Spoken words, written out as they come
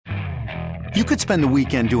You could spend the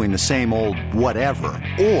weekend doing the same old whatever,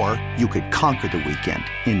 or you could conquer the weekend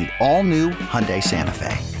in the all-new Hyundai Santa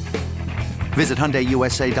Fe. Visit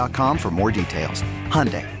HyundaiUSA.com for more details.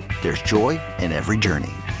 Hyundai, there's joy in every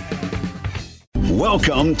journey.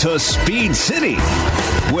 Welcome to Speed City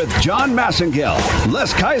with John Massengale,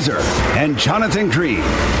 Les Kaiser, and Jonathan Green.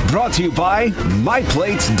 Brought to you by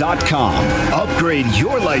MyPlates.com. Upgrade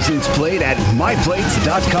your license plate at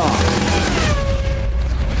MyPlates.com.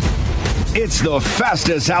 It's the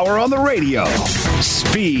fastest hour on the radio.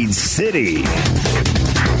 Speed City.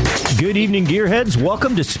 Good evening, Gearheads.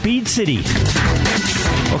 Welcome to Speed City.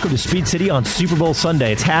 Welcome to Speed City on Super Bowl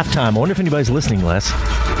Sunday. It's halftime. I wonder if anybody's listening, Les.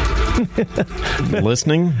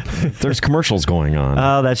 Listening? There's commercials going on.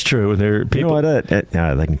 Oh, that's true. There, people, you know what?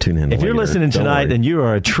 They can tune in. If later. You're listening tonight, then you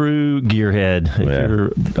are a true gearhead. If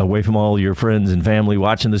you're away from all your friends and family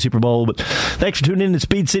watching the Super Bowl. But thanks for tuning in to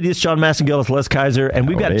Speed City. It's John Massengale, it's Les Kaiser, and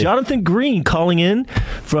we've got Jonathan Green calling in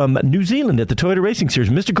from New Zealand at the Toyota Racing Series.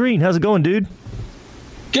 Mr. Green, how's it going, dude?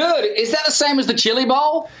 Good. Is that the same as the Chili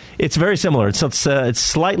Bowl? It's very similar. It's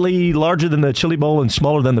slightly larger than the Chili Bowl and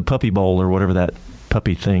smaller than the Puppy Bowl or whatever that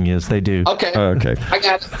puppy thing is. They do. Okay. Okay. I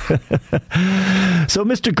got it. So,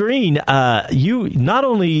 Mr. Green, you not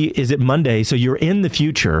only is it Monday, so you're in the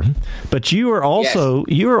future, but you are also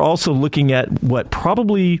looking at what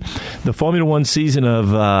probably the Formula One season of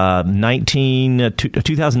 2019,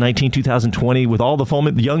 2020 with all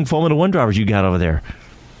the young Formula One drivers you got over there.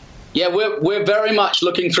 Yeah, we're very much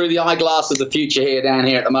looking through the eyeglass of the future down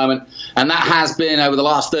here at the moment, and that has been over the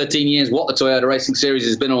last 13 years what the Toyota Racing Series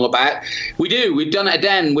has been all about. We've done it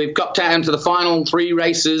again. We've got down to the final 3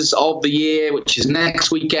 races of the year, which is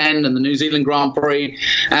next weekend and the New Zealand Grand Prix,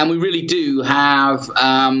 and we really do have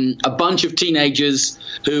a bunch of teenagers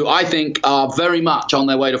who I think are very much on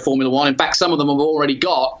their way to Formula One. In fact, some of them have already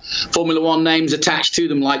got Formula One names attached to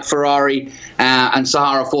them, like Ferrari and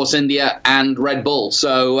Sahara Force India and Red Bull.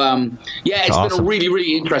 So, it's awesome. been a really,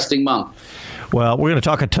 really interesting month. Well, we're going to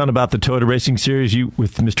talk a ton about the Toyota Racing Series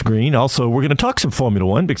with Mr. Green. Also, we're going to talk some Formula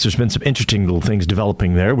One because there's been some interesting little things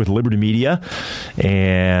developing there with Liberty Media.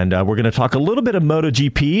 And we're going to talk a little bit of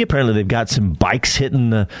MotoGP. Apparently, they've got some bikes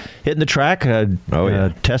hitting the track,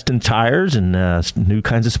 testing tires and new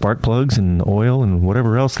kinds of spark plugs and oil and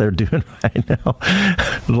whatever else they're doing right now.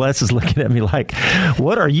 Les is looking at me like,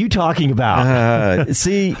 what are you talking about? I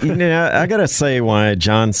got to say why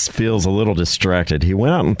John feels a little distracted. He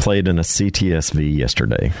went out and played in a CTSV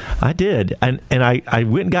yesterday. I did, and I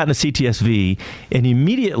went and got in a CTSV, and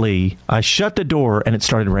immediately I shut the door and it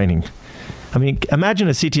started raining. I mean, imagine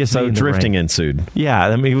a CTSV. So drifting ensued. Yeah,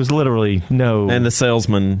 I mean, it was literally no. And the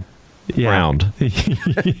salesman round.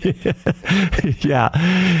 yeah,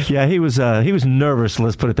 he was nervous.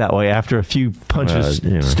 Let's put it that way. After a few punches,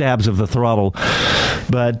 stabs of the throttle,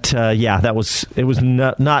 but it was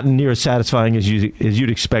not near as satisfying as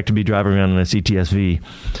you'd expect to be driving around in a CTSV.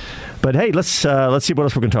 But hey, let's see what else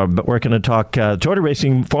we're going to talk about. We're going to talk Toyota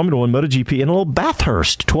Racing, Formula One, MotoGP, and a little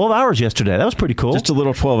Bathurst. 12 hours yesterday. That was pretty cool. Just a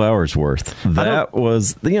little 12 hours worth. That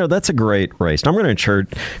was, that's a great race. And I'm going to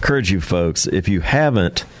encourage you folks, if you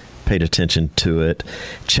haven't paid attention to it,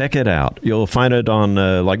 check it out. You'll find it on,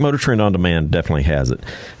 Motor Trend On Demand definitely has it.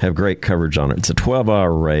 Have great coverage on it. It's a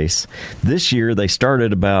 12-hour race. This year, they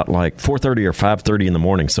started about 4:30 or 5:30 in the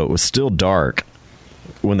morning, so it was still dark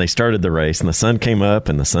when they started the race, and the sun came up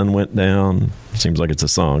and the sun went down. Seems like it's a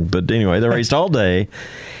song. But anyway, they raced all day.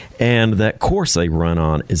 And that course they run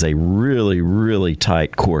on is a really, really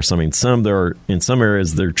tight course. I mean, in some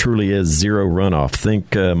areas there truly is zero runoff.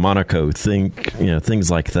 Think Monaco. Think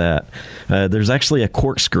things like that. There's actually a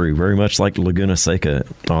corkscrew, very much like Laguna Seca,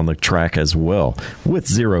 on the track as well, with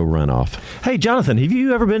zero runoff. Hey, Jonathan, have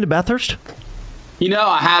you ever been to Bathurst?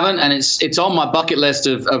 I haven't, and it's on my bucket list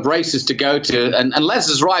of races to go to. And Les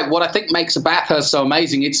is right. What I think makes Bathurst so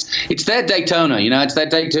amazing, it's their Daytona. It's their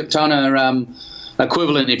Daytona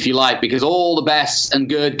equivalent, if you like, because all the best and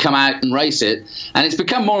good come out and race it, and it's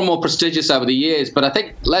become more and more prestigious over the years. But I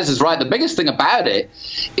think Les is right. The biggest thing about it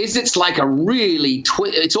is it's like a really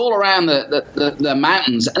it's all around the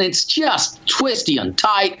mountains, and it's just twisty and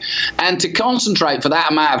tight, and to concentrate for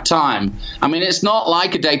that amount of time, I mean, it's not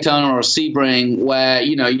like a Daytona or a Sebring where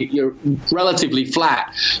you're relatively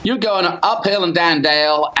flat. You're going uphill and down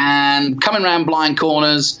dale and coming around blind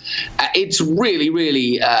corners. It's really,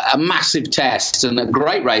 really a massive test and a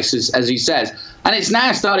great race, as he says. And it's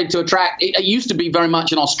now starting to attract. It used to be very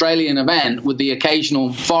much an Australian event with the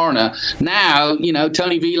occasional foreigner. Now,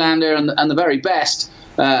 Tony Vilander and the very best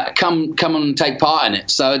come and take part in it.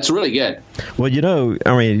 So it's really good. Well,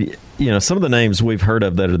 some of the names we've heard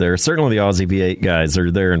of that are there. Certainly the Aussie V8 guys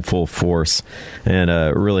are there in full force and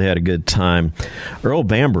really had a good time. Earl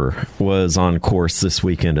Bamber was on course this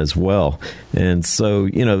weekend as well. And so,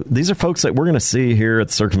 these are folks that we're going to see here at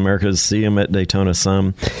the Circuit of America, see them at Daytona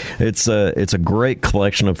some. It's a great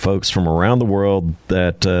collection of folks from around the world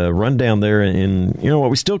that run down there in, what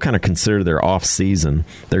we still kind of consider their off-season.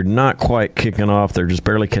 They're not quite kicking off. They're just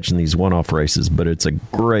barely catching these one-off races, but it's a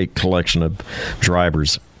great collection of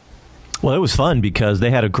drivers. Well, it was fun because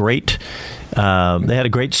they had a great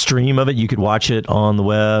stream of it. You could watch it on the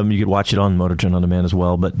web. You could watch it on Motortrend On Demand as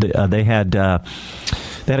well. But it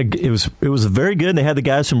was very good. They had the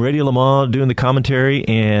guys from Radio Le Mans doing the commentary,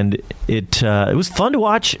 and it was fun to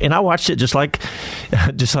watch. And I watched it just like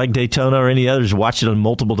Daytona or any others. Watched it on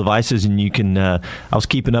multiple devices, and you can. I was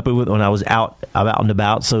keeping up with it when I was out and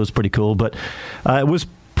about, so it was pretty cool. But it was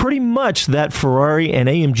pretty much that Ferrari and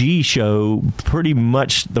AMG show pretty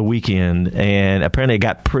much the weekend, and apparently it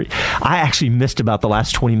got I actually missed about the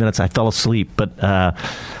last 20 minutes. I fell asleep, but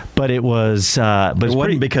it was. But it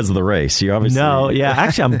wasn't because of the race. You obviously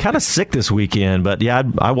Actually, I'm kind of sick this weekend, but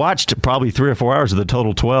I watched probably 3 or 4 hours of the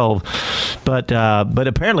total 12. But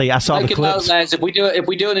apparently I saw the clips. Lads, if we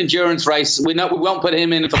do an endurance race, we won't put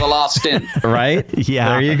him in for the last stint, right? Yeah,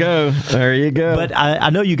 there you go. But I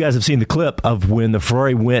know you guys have seen the clip of when the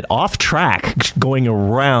Ferrari went off track, going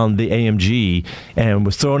around the AMG and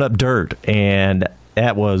was throwing up dirt, and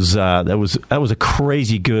that was a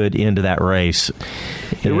crazy good end to that race.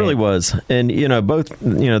 It really was. And, both,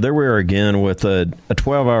 there we are again with a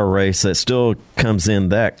 12-hour race that still comes in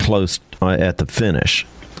that close at the finish.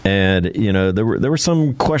 And, there were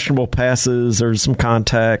some questionable passes, there was some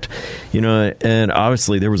contact, and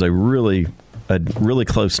obviously there was a really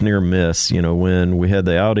close near miss, when we had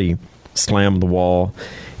the Audi slam the wall,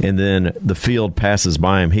 and then the field passes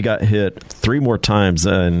by him. He got hit 3 more times,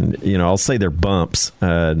 and I'll say they're bumps,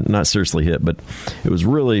 not seriously hit, but it was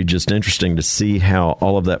really just interesting to see how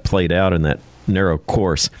all of that played out in that narrow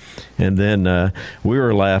course. And then we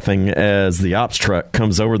were laughing as the ops truck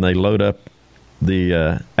comes over and they load up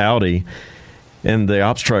the Audi, and the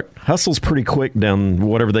ops truck hustles pretty quick down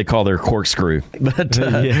whatever they call their corkscrew, but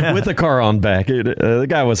with the car on back. The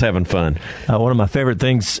guy was having fun. One of my favorite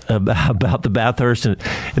things about the Bathurst, and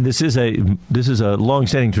this is a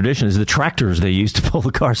long-standing tradition, is the tractors they use to pull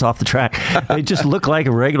the cars off the track. They just look like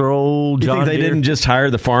a regular old John Deere. They didn't just hire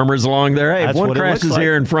the farmers along there? Hey, that's if one crashes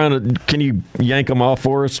here in front, can you yank them off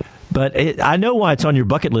for us? But I know why it's on your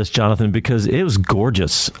bucket list, Jonathan, because it was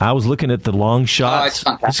gorgeous. I was looking at the long shots.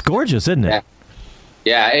 It's gorgeous, isn't it? Yeah.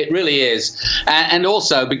 Yeah, it really is. And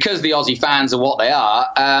also, because the Aussie fans are what they are,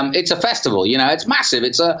 it's a festival. It's massive.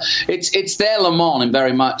 It's their Le Mans in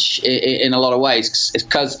very much in a lot of ways. It's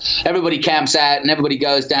because everybody camps out and everybody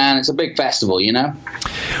goes down. It's a big festival,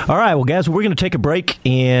 All right, well, guys, we're going to take a break,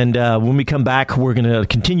 and when we come back, we're going to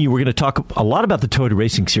continue. We're going to talk a lot about the Toyota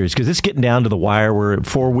Racing Series because it's getting down to the wire. We're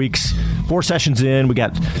 4 sessions in. We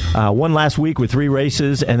got one last week with 3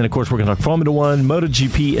 races, and then, of course, we're going to talk Formula One,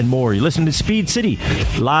 MotoGP, and more. You're listening to Speed City,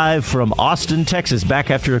 live from Austin, Texas. Back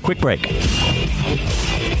after a quick break.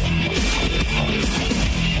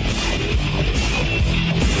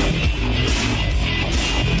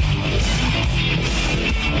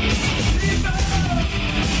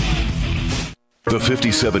 The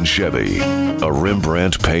 57 Chevy, a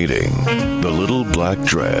Rembrandt painting, the little black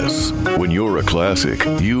dress. When you're a classic,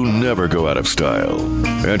 you never go out of style.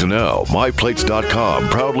 And now, MyPlates.com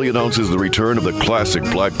proudly announces the return of the classic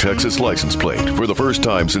black Texas license plate for the first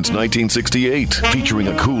time since 1968, featuring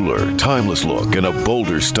a cooler, timeless look and a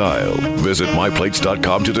bolder style. Visit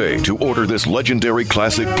MyPlates.com today to order this legendary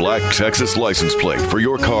classic black Texas license plate for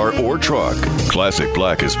your car or truck. Classic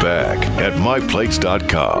Black is back at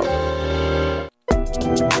MyPlates.com.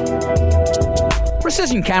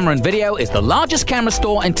 Precision Camera and Video is the largest camera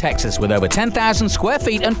store in Texas with over 10,000 square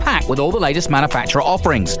feet and packed with all the latest manufacturer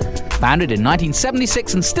offerings. Founded in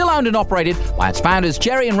 1976 and still owned and operated by its founders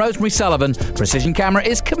Jerry and Rosemary Sullivan, Precision Camera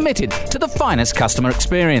is committed to the finest customer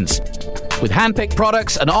experience. With hand-picked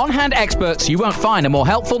products and on-hand experts, you won't find a more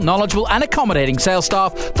helpful, knowledgeable and accommodating sales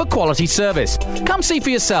staff for quality service. Come see for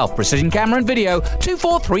yourself. Precision Camera and Video,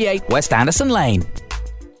 2438 West Anderson Lane.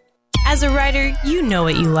 As a rider, you know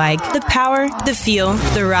what you like. The power, the feel,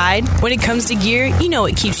 the ride. When it comes to gear, you know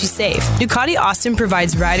what keeps you safe. Ducati Austin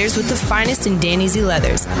provides riders with the finest in Dan Easy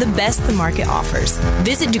leathers, the best the market offers.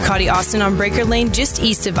 Visit Ducati Austin on Breaker Lane just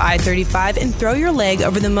east of I-35 and throw your leg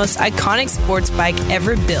over the most iconic sports bike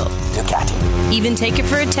ever built. Ducati. Even take it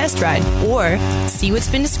for a test ride or see what's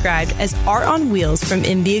been described as art on wheels from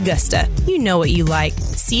MV Augusta. You know what you like.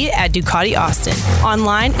 See it at Ducati Austin.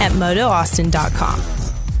 Online at MotoAustin.com.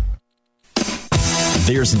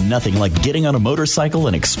 There's nothing like getting on a motorcycle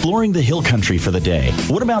and exploring the hill country for the day.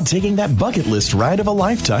 What about taking that bucket list ride of a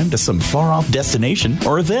lifetime to some far-off destination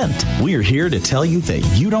or event? We're here to tell you that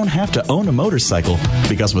you don't have to own a motorcycle,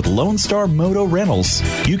 because with Lone Star Moto Rentals,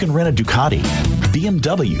 you can rent a Ducati,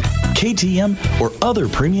 BMW, KTM, or other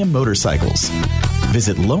premium motorcycles.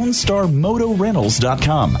 Visit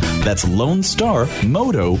LoneStarMotoRentals.com. That's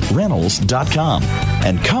LoneStarMotoRentals.com.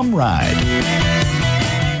 And come ride.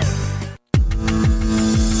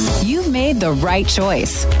 You've made the right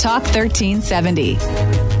choice. Talk 1370.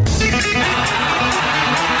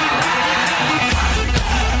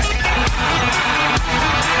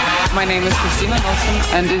 My name is Christina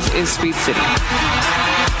Nelson, and this is Speed City.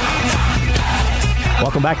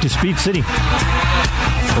 Welcome back to Speed City.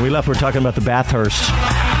 When we left, we were talking about the Bathurst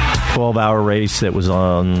 12-hour race that was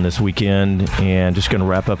on this weekend, and just going to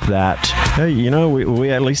wrap up that. Hey, we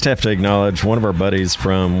at least have to acknowledge one of our buddies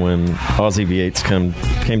from when Aussie V8s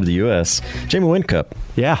came to the U.S., Jamie Whincup.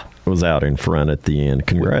 Yeah. Was out in front at the end.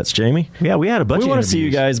 Congrats, Jamie. Yeah, we had a bunch of interviews. We want to see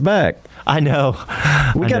you guys back. I know.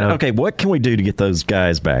 Okay, what can we do to get those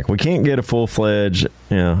guys back? We can't get a full-fledged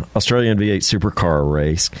Australian V8 supercar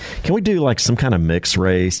race. Can we do like some kind of mixed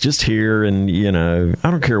race just here? And,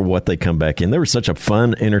 I don't care what they come back in. They were such a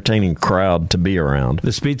fun, entertaining crowd to be around.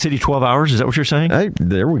 The Speed City 12 hours, is that what you're saying? Hey,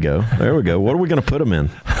 there we go. What are we going to put them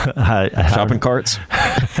in? Shopping carts?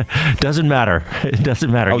 Doesn't matter. It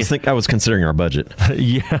doesn't matter. I was considering our budget.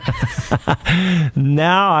 Yeah.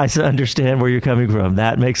 Now I understand where you're coming from.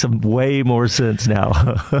 That makes some way more sense now.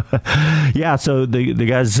 Yeah, so the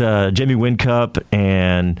guys, Jamie Whincup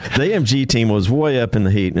and the AMG team was way up in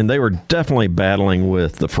the heat, and they were definitely battling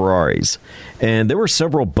with the Ferraris. And there were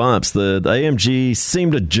several bumps. The AMG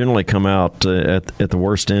seemed to generally come out at the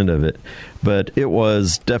worst end of it, but it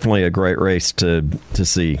was definitely a great race to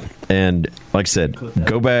see. And like I said,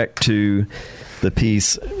 go back to the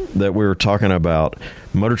piece that we were talking about.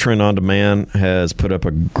 Motor Trend On Demand has put up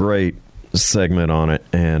a great segment on it,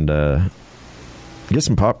 and get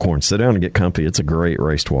some popcorn, sit down and get comfy. It's a great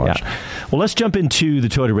race to watch. Yeah. Well, let's jump into the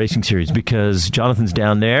Toyota Racing Series, because Jonathan's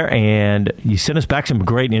down there and you sent us back some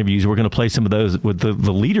great interviews. We're going to play some of those with the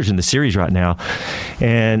leaders in the series right now.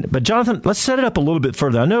 But Jonathan, let's set it up a little bit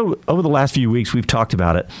further. I know over the last few weeks we've talked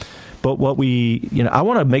about it, but what I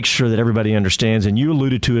want to make sure that everybody understands, and you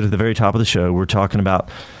alluded to it at the very top of the show. We're talking about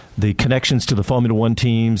the connections to the Formula One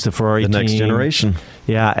teams, the Ferrari team. The next generation.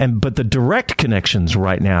 Yeah, but the direct connections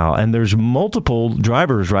right now, and there's multiple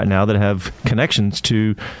drivers right now that have connections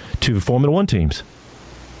to Formula One teams.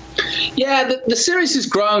 Yeah, the series has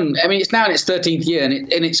grown. I mean, it's now in its 13th year,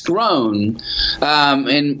 and it's grown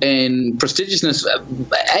in prestigiousness.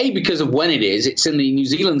 Because of when it is. It's in the New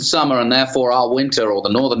Zealand summer, and therefore our winter, or the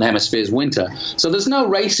Northern Hemisphere's winter. So there's no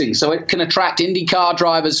racing. So it can attract IndyCar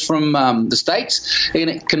drivers from the States, and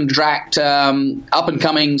it can attract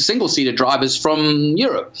up-and-coming single-seater drivers from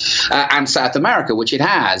Europe and South America, which it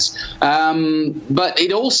has. But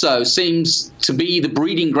it also seems to be the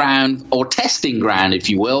breeding ground, or testing ground, if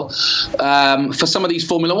you will, for some of these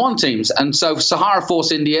Formula One teams. And so Sahara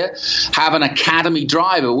Force India have an academy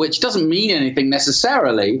driver, which doesn't mean anything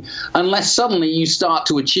necessarily unless suddenly you start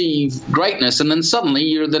to achieve greatness, and then suddenly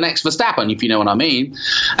you're the next Verstappen, if you know what I mean.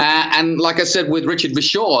 And like I said, with Richard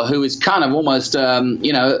Verschoor, who is kind of almost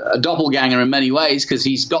a doppelganger in many ways, because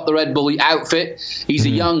he's got the Red Bull outfit. He's a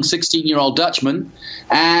young 16-year-old Dutchman,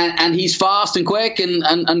 and he's fast and quick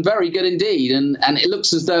and very good indeed. And it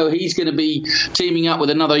looks as though he's going to be teaming up with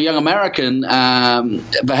another young American,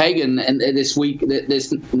 Verhagen,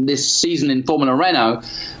 this season in Formula Renault.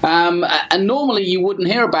 And normally you wouldn't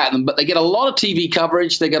hear about them, but they get a lot of TV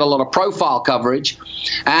coverage, they get a lot of profile coverage,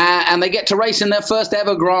 and they get to race in their first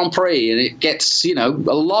ever Grand Prix, and it gets a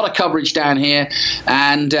lot of coverage down here.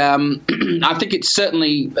 And I think it's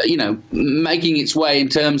certainly making its way in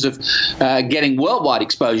terms of getting worldwide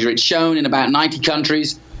exposure. It's shown in about 90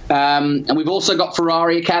 countries. And we've also got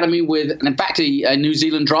Ferrari Academy with, in fact, a New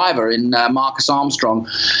Zealand driver in Marcus Armstrong.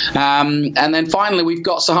 And then finally, we've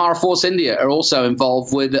got Sahara Force India are also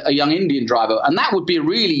involved with a young Indian driver. And that would be a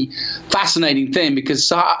really fascinating thing, because,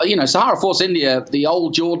 Sahara Force India, the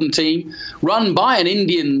old Jordan team, run by an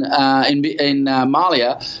Indian in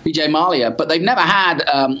Malia, Vijay Malia, but they've never had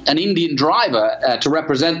an Indian driver to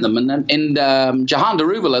represent them. And then in Jahan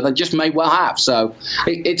Daruvala, they just may well have. So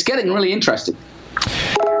it's getting really interesting.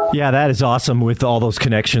 Yeah, that is awesome with all those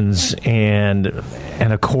connections and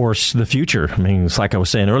of course the future. I mean, it's like I was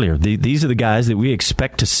saying earlier, these are the guys that we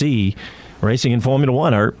expect to see racing in Formula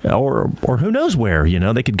One, or who knows where.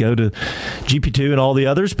 They could go to GP2 and all the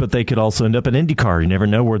others, but they could also end up in IndyCar. You never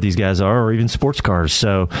know where these guys are, or even sports cars.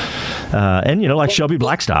 So, like Shelby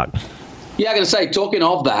Blackstock. Yeah, I'm going to say, talking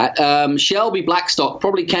of that, Shelby Blackstock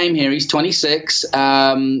probably came here. He's 26. We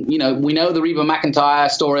know the Reba McEntire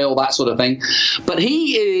story, all that sort of thing. But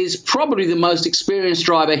he is probably the most experienced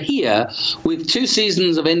driver here, with 2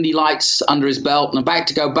 seasons of Indy Lights under his belt and about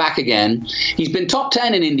to go back again. He's been top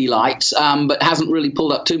 10 in Indy Lights, but hasn't really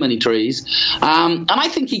pulled up too many trees. And I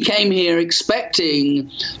think he came here expecting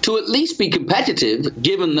to at least be competitive,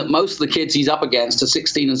 given that most of the kids he's up against are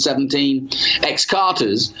 16 and 17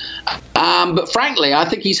 ex-karters. But frankly, I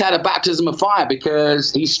think he's had a baptism of fire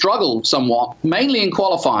because he struggled somewhat, mainly in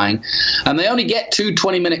qualifying. And they only get 2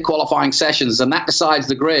 20-minute qualifying sessions, and that decides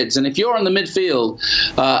the grids. And if you're in the midfield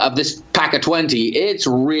of this pack of 20, it's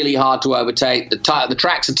really hard to overtake. The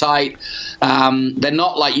tracks are tight. They're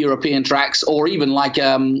not like European tracks or even like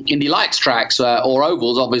Indy Lights tracks or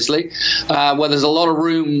ovals, obviously, where there's a lot of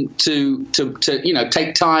room to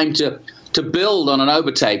take time to build on an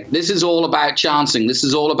overtake. This is all about chancing. This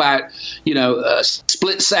is all about,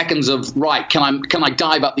 split seconds of, right, can I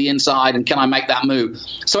dive up the inside and can I make that move?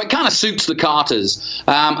 So it kind of suits the karters.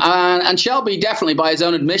 And Shelby definitely, by his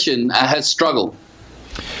own admission, has struggled.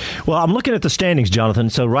 Well, I'm looking at the standings, Jonathan.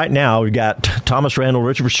 So right now we've got Thomas Randall,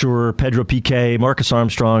 Richard Verschoor, Pedro Piquet, Marcus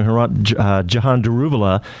Armstrong, Jahan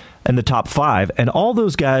Daruvala in the top 5, and all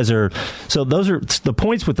those guys are. So those are the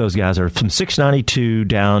points with those guys are from 692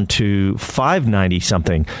 down to 590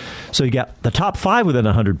 something. So you got the top 5 within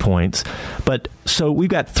 100 points. But so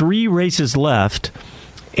we've got 3 races left.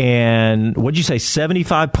 And what'd you say,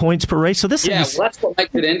 75 points per race? So this is, well, that's what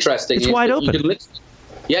makes it interesting. It's wide open.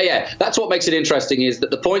 Yeah. That's what makes it interesting, is that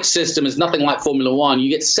the point system is nothing like Formula One. You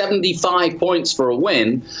get 75 points for a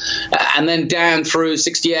win, and then down through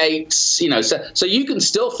 68. So you can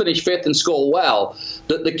still finish 5th and score well.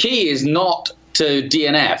 The key is not to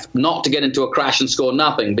DNF, not to get into a crash and score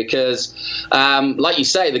nothing, because, like you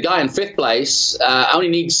say, the guy in 5th place only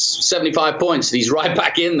needs 75 points, and he's right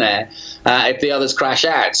back in there if the others crash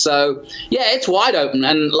out. So, yeah, it's wide open,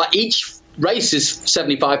 and like each race is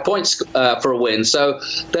 75 points for a win. So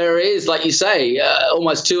there is, like you say,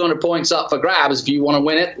 almost 200 points up for grabs if you want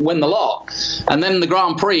to win the lot. And then the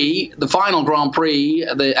Grand Prix, the final Grand Prix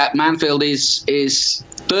at Mansfield is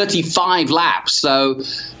 35 laps. So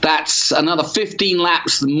that's another 15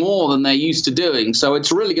 laps more than they're used to doing. So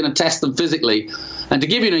it's really going to test them physically. And to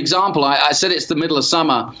give you an example, I said it's the middle of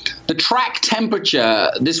summer. The track temperature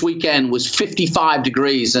this weekend was 55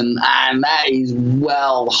 degrees, and that is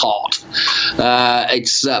well hot.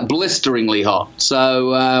 It's blisteringly hot.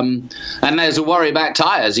 So, and there's a worry about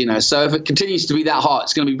tires, So if it continues to be that hot,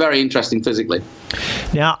 it's going to be very interesting physically.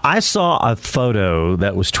 Now, I saw a photo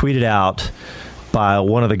that was tweeted out by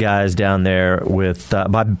one of the guys down there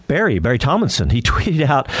by Barry Tomlinson. He tweeted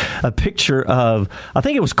out a picture of, I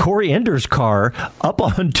think it was Corey Ender's car up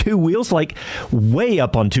on 2 wheels, like way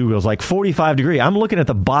up on 2 wheels, like 45 degree. I'm looking at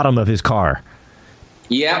the bottom of his car.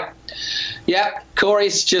 Yep.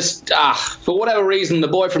 Corey's just, for whatever reason, the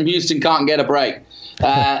boy from Houston can't get a break.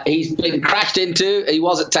 He's been crashed into. He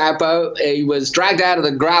was at Taupo. He was dragged out of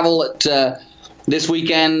the gravel at this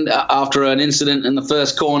weekend after an incident in the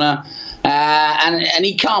first corner. And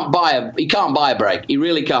he can't buy a break. He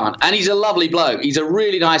really can't. And he's a lovely bloke. He's a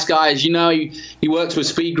really nice guy. As you know, he works with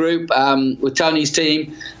Speed Group, with Tony's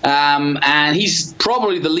team. And he's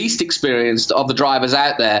probably the least experienced of the drivers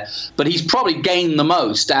out there. But he's probably gained the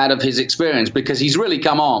most out of his experience because he's really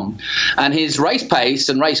come on. And his race pace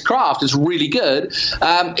and race craft is really good.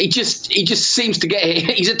 He just seems to get...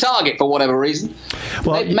 He's a target for whatever reason.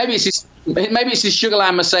 Well, maybe it's his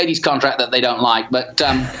Sugarland Mercedes contract that they don't like, but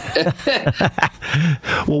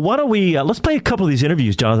well, why don't we let's play a couple of these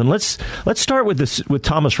interviews, Jonathan. Let's start with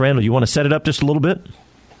Thomas Randall. You want to set it up just a little bit?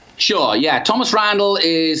 Sure. Yeah, Thomas Randall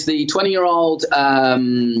is the 20-year-old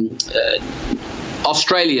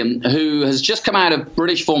Australian who has just come out of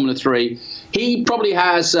British Formula 3. He probably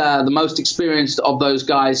has the most experienced of those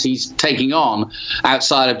guys he's taking on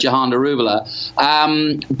outside of Jahan Daruvala.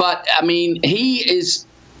 But I mean, he is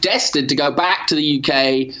destined to go back to the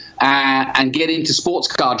UK and get into sports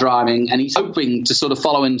car driving, and he's hoping to sort of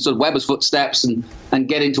follow in sort of Webber's footsteps and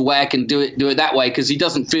get into WEC and do it that way, because he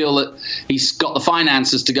doesn't feel that he's got the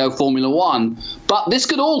finances to go Formula One. But this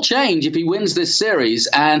could all change if he wins this series.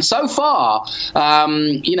 And so far, I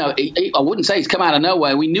wouldn't say he's come out of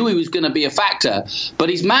nowhere. We knew he was going to be a factor, but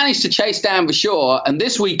he's managed to chase down Verschoor, and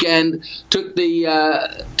this weekend took the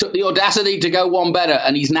audacity to go one better,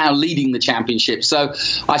 and he's now leading the championship. So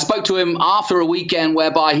I spoke to him after a weekend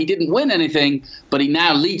whereby he didn't win anything, but he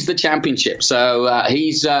now leads the championship. So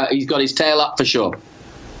he's got his tail up for sure.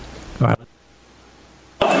 All right.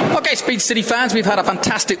 Okay, Speed City fans, we've had a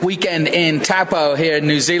fantastic weekend in Taupo here in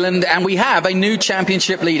New Zealand, and we have a new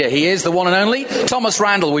championship leader. He is the one and only Thomas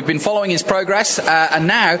Randall. We've been following his progress, and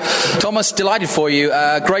now, Thomas, delighted for you.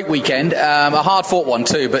 Great weekend, a hard-fought one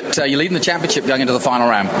too, but you're leading the championship going into the final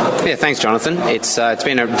round. Yeah, thanks, Jonathan. It's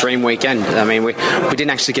been a dream weekend. I mean, we didn't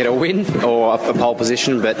actually get a win or a pole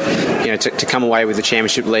position, but to come away with the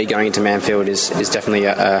championship lead going into Manfield is definitely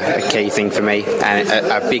a key thing for me and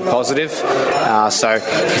a big positive. So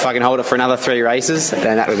if I can hold it for another 3 races,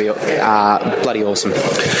 then that would be bloody awesome.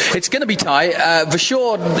 It's going to be tight.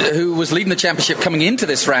 Vachour, who was leading the championship coming into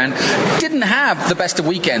this round, didn't have the best of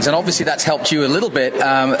weekends, and obviously that's helped you a little bit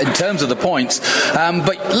in terms of the points.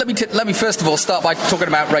 But let me first of all start by talking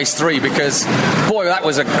about race 3, because boy, that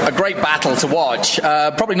was a great battle to watch.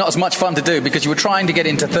 Probably not as much fun to do because you were trying to get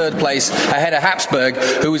into 3rd place ahead of Habsburg,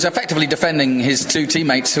 who was effectively defending his 2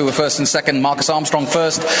 teammates who were 1st and 2nd, Marcus Armstrong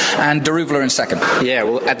 1st and De Ruvler in 2nd. Yeah,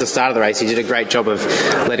 well, at the start of the race, he did a great job of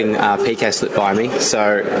letting PK slip by me.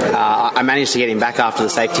 So I managed to get him back after the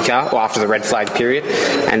safety car, or after the red flag period,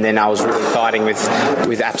 and then I was really fighting with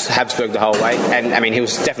Habsburg the whole way. And I mean, he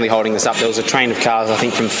was definitely holding us up. There was a train of cars, I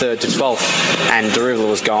think, from 3rd to 12th, and De Ruvler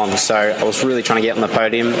was gone. So I was really trying to get on the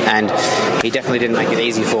podium, and he definitely didn't make it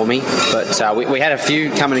easy for me. But we had a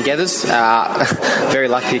few coming together. Very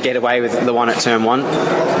lucky to get away with the one at turn 1.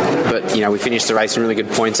 But we finished the race in really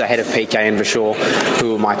good points ahead of PK and Vachour,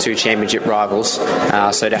 who were my 2 championship rivals.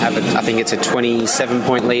 So to have I think it's a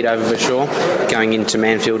 27-point lead over Vachour going into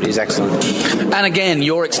Manfield is excellent. And again,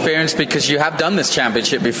 your experience, because you have done this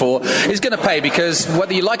championship before, is going to pay, because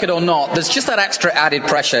whether you like it or not, there's just that extra added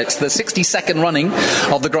pressure. It's the 62nd running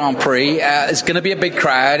of the Grand Prix. It's going to be a big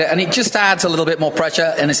crowd, and it just adds a little bit more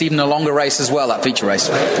pressure, and it's even a longer race as well, that feature race.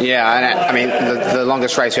 Yeah, I mean, the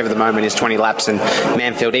longest race we have at the moment is 20 laps, and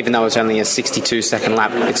Manfield, even though it's only a 62-second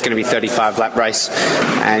lap, it's going to be a 35-lap race,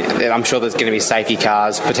 and I'm sure there's going to be safety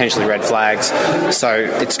cars, potentially red flags, so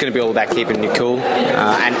it's going to be all about keeping you cool.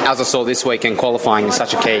 And as I saw this weekend, qualifying is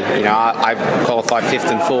such a key. I qualified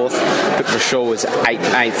 5th and 4th, but Vachour was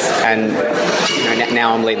 8th, and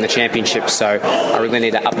now I'm leading the championship, so I really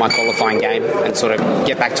need to up my qualifying game and sort of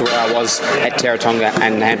get back to where I was at Tauratonga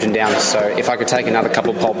and Hampton Downs. So if I could take another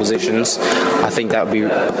couple of pole positions, I think that would be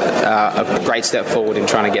a great step forward in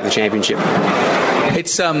trying to get the championship.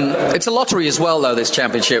 It's a lottery as well, though, this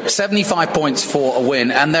championship. 75 points for a win,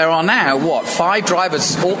 and there are now, 5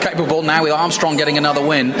 drivers, all capable now, with Armstrong getting another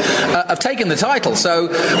win, have taken the title. So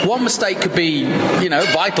one mistake could be,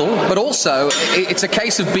 vital, but also it's a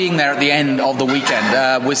case of being there at the end of the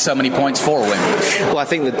weekend with so many points for a win. Well, I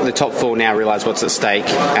think that the top 4 now realise what's at stake,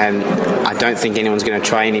 and I don't think anyone's going to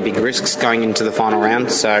try any big risks going into the final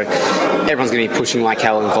round, so everyone's going to be pushing like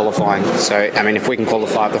hell in qualifying. So, I mean, if we can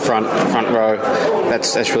qualify at the front row,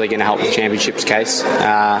 that's really going to help the championship's case.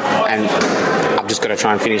 And I've just got to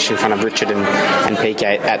try and finish in front of Richard and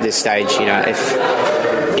PK at this stage.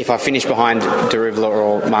 If I finish behind De Ruvler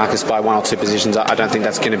or Marcus by 1 or 2 positions, I don't think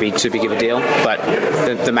that's going to be too big of a deal. But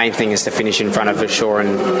the main thing is to finish in front of Vachour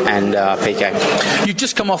and PK. You've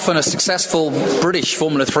just come off on a successful British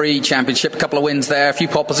Formula 3 championship, a couple of wins there, a few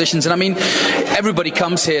pole positions, and I mean, everybody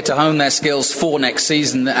comes here to hone their skills for next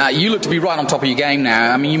season. You look to be right on top of your game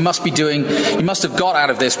now. I mean, you must have got out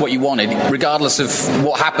of this what you wanted, regardless of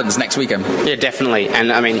what happens next weekend. Yeah, definitely.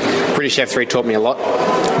 And I mean, British F3 taught me a lot.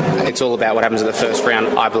 It's all about what happens in the first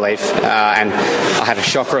round, I believe. And I had a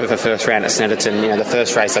shocker of the first round at Snetterton. The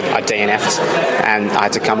first race I DNF'd, and I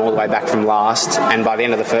had to come all the way back from last. And by the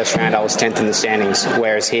end of the first round, I was 10th in the standings,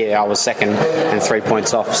 whereas here I was 2nd and 3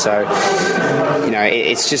 points off. So,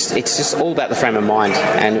 it's just all about the frame of mind.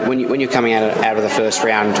 And when you're coming out of the first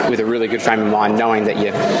round with a really good frame of mind, knowing that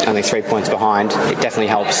you're only 3 points behind, it definitely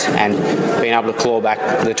helps. And being able to claw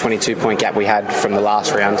back the 22-point gap we had from the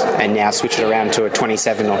last round, and now switch it around to a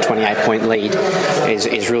 27 or 28-point lead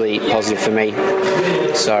is really positive for me.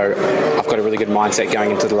 So I've got a really good mindset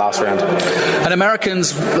going into the last round. And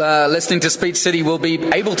Americans listening to Speed City will be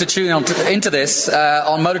able to tune into this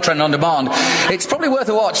on Motor Trend On Demand. It's probably worth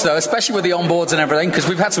a watch, though, especially with the onboards and everything, because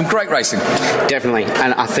we've had some great racing. Definitely,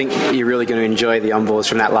 and I think you're really going to enjoy the onboards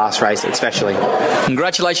from that last race, especially.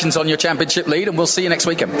 Congratulations on your championship lead, and we'll see you next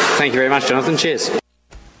weekend. Thank you very much, Jonathan. Cheers.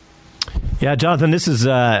 Yeah, Jonathan, this is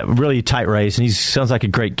a really tight race, and he sounds like a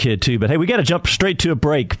great kid, too. But, hey, we got to jump straight to a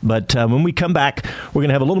break. But when we come back, we're going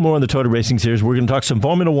to have a little more on the Toyota Racing Series. We're going to talk some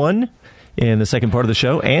Formula 1 in the second part of the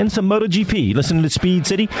show, and some MotoGP. Listening to Speed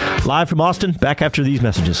City, live from Austin, back after these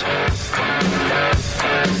messages.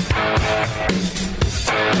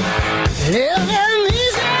 Living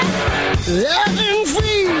easy, living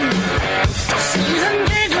free, season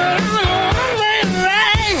ticket on a one-way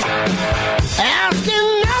ride, asking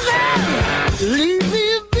nothing.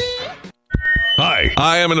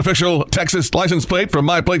 am an official Texas license plate from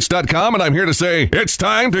MyPlates.com, and I'm here to say it's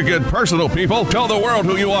time to get personal, people. Tell the world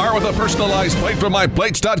who you are with a personalized plate from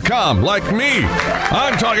MyPlates.com, like me.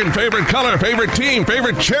 I'm talking favorite color, favorite team,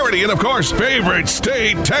 favorite charity, and of course, favorite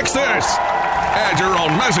state, Texas. Add your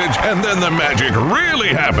own message, and then the magic really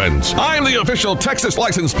happens. I'm the official Texas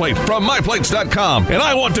license plate from MyPlates.com, and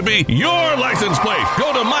I want to be your license plate.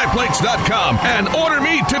 Go to MyPlates.com and order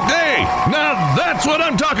me today. Now that's what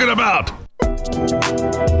I'm talking about.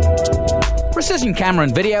 Precision Camera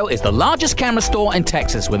and Video is the largest camera store in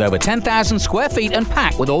Texas with over 10,000 square feet and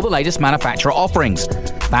packed with all the latest manufacturer offerings.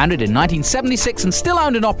 Founded in 1976 and still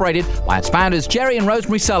owned and operated by its founders Jerry and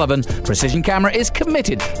Rosemary Sullivan, Precision Camera is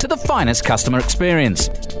committed to the finest customer experience.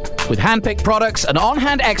 With hand-picked products and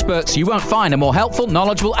on-hand experts, you won't find a more helpful,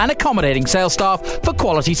 knowledgeable and accommodating sales staff for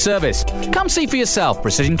quality service. Come see for yourself.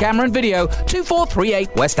 Precision Camera and Video,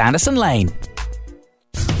 2438 West Anderson Lane.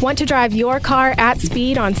 Want to drive your car at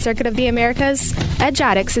speed on Circuit of the Americas? Edge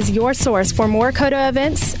Addicts is your source for more COTA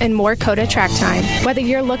events and more COTA track time. Whether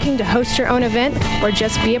you're looking to host your own event or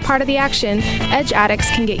just be a part of the action, Edge Addicts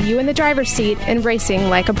can get you in the driver's seat and racing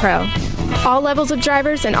like a pro. All levels of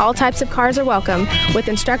drivers and all types of cars are welcome, with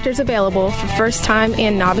instructors available for first-time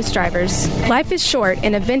and novice drivers. Life is short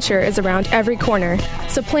and adventure is around every corner,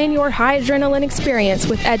 so plan your high-adrenaline experience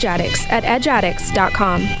with Edge Addicts at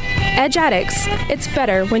edgeaddicts.com. Edge Addicts, it's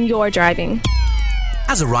better when you're driving.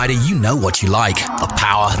 As a rider, you know what you like. The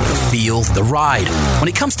power, the feel, the ride. When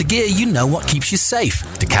it comes to gear, you know what keeps you safe.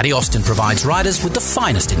 Ducati Austin provides riders with the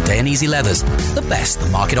finest in Dainese leathers, the best the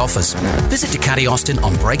market offers. Visit Ducati Austin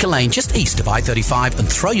on Breaker Lane just east of I-35 and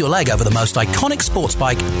throw your leg over the most iconic sports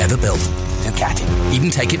bike ever built. Ducati. Even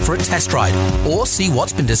take it for a test ride or see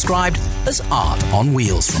what's been described as art on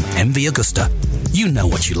wheels from MV Agusta. You know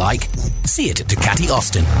what you like. See it at Ducati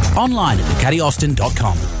Austin. Online at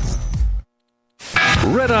DucatiAustin.com.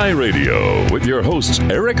 Red Eye Radio with your hosts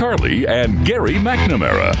Eric Harley and Gary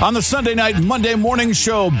McNamara. On the Sunday night, Monday morning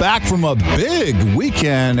show, back from a big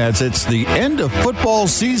weekend as it's the end of football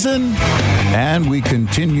season, and we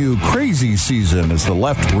continue crazy season as the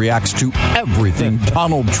left reacts to everything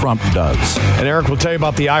Donald Trump does. And Eric will tell you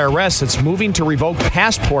about the IRS. It's moving to revoke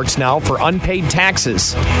passports now for unpaid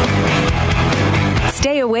taxes.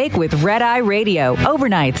 Stay awake with Red Eye Radio,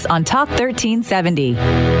 overnights on Talk 1370.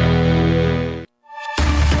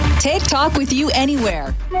 Take Talk with you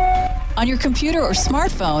anywhere. On your computer or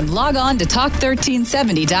smartphone, log on to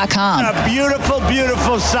Talk1370.com. A beautiful,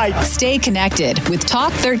 beautiful site. Stay connected with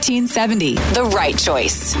Talk 1370, the right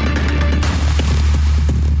choice.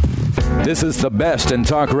 This is the best in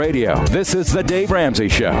talk radio. This is the Dave Ramsey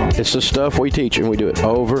Show. It's the stuff we teach, and we do it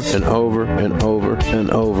over and over and over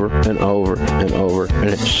and over and over and over, and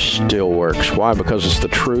it still works. Why? Because it's the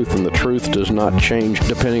truth, and the truth does not change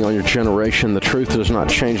depending on your generation. The truth does not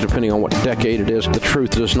change depending on what decade it is. The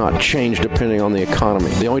truth does not change depending on the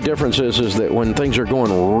economy. The only difference is that when things are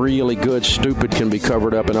going really good, stupid can be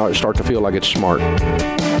covered up, and I start to feel like it's smart.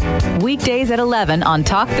 Weekdays at 11 on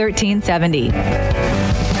Talk 1370.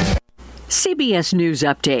 CBS News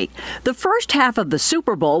Update. The first half of the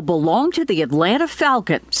Super Bowl belonged to the Atlanta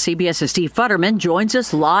Falcons. CBS's Steve Futterman joins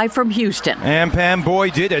us live from Houston. And Pam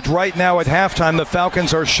Boyd did it. Right now at halftime, the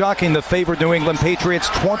Falcons are shocking the favored New England Patriots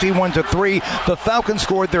 21-3. The Falcons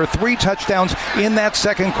scored their 3 touchdowns in that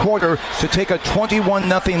second quarter to take a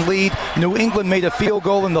 21-0 lead. New England made a field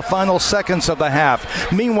goal in the final seconds of the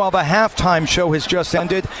half. Meanwhile, the halftime show has just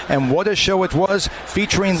ended, and what a show it was,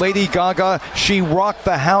 featuring Lady Gaga. She rocked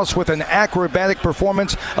the house with an acrobatic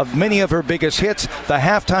performance of many of her biggest hits. The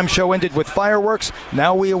halftime show ended with fireworks.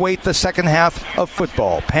 Now we await the second half of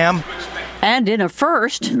football. Pam? And in a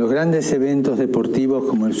first, Los grandes eventos deportivos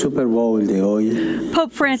como el Super Bowl de hoy.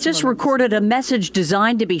 Pope Francis recorded a message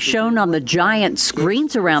designed to be shown on the giant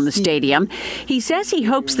screens around the stadium. He says he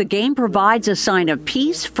hopes the game provides a sign of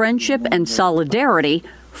peace, friendship, and solidarity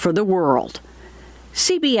for the world.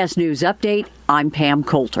 CBS News Update, I'm Pam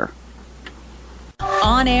Coulter.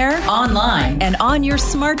 On air, online, and on your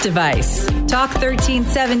smart device. Talk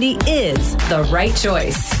 1370 is the right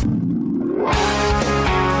choice.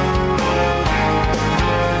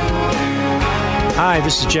 Hi,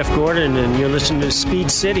 this is Jeff Gordon, and you're listening to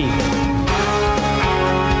Speed City.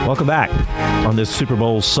 Welcome back on this Super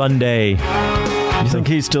Bowl Sunday. You think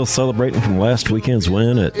he's still celebrating from last weekend's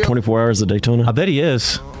win at 24 Hours of Daytona? I bet he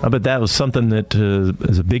is. I bet that was something that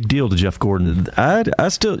is a big deal to Jeff Gordon. I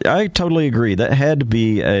totally agree. That had to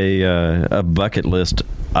be a bucket list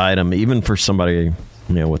item, even for somebody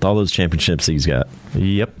with all those championships he's got.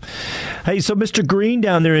 Yep. Hey, so Mr. Green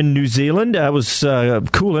down there in New Zealand, that was a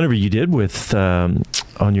cool interview you did with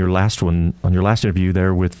on your last interview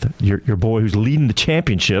there with your boy who's leading the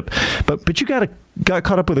championship. But you got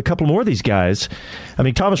caught up with a couple more of these guys. I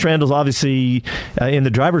mean, Thomas Randall's obviously in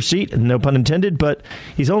the driver's seat, no pun intended, but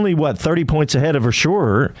he's only 30 points ahead of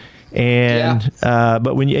Verschoor, and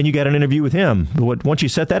but you got an interview with him. Once you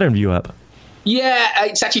set that interview up. Yeah,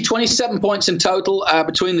 it's actually 27 points in total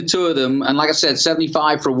between the two of them. And like I said,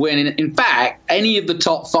 75 for a win. In fact, any of the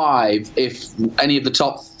top five, if any of the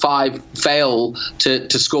top five fail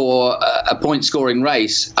to score a point-scoring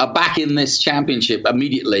race, are back in this championship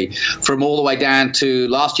immediately, from all the way down to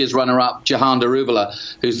last year's runner-up, Jahan Daruvala,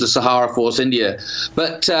 who's the Sahara Force India.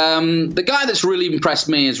 But the guy that's really impressed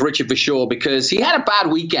me is Richard Verschoor, because he had a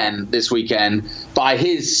bad weekend this weekend by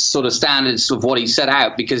his sort of standards of what he set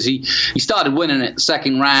out, because he started winning it the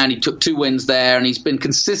second round. He took 2 wins there, and he's been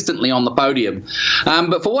consistently on the podium.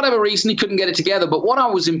 But for whatever reason, he couldn't get it together. But what I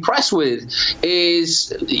was impressed with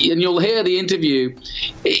is, and you'll hear the interview,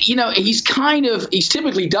 he's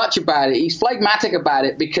typically Dutch about it. He's phlegmatic about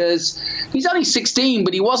it because he's only 16,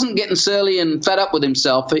 but he wasn't getting surly and fed up with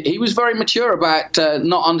himself. He was very mature about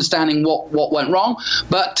not understanding what went wrong,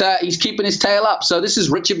 but he's keeping his tail up. So this is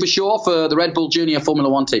Richard Verschoor for the Red Bull Junior Formula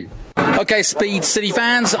One team. Okay, Speed City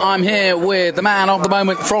fans, I'm here with the man of the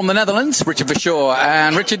moment from the Netherlands, Richard Verschoor.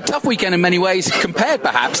 And Richard, tough weekend in many ways, compared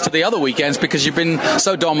perhaps to the other weekends because you've been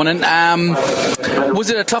so dominant. Was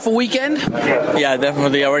it a tougher weekend? Yeah,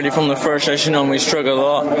 definitely. Already from the first session we struggled a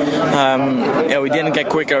lot. We didn't get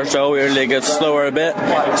quicker, so we really got slower a bit.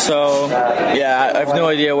 So, I have no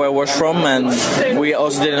idea where it was from, and we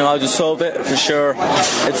also didn't know how to solve it. For sure,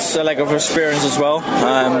 it's a lack of experience as well.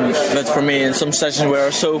 But for me, in some sessions we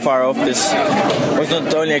are so far off, this was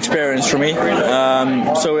not only experience for me.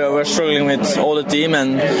 So we were struggling with all the team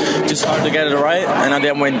and just hard to get it right. And at the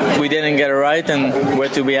end, when we didn't get it right, and we're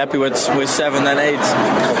to be happy with 7 and 8.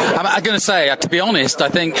 I'm going to say, to be honest,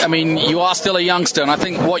 you are still a youngster, and I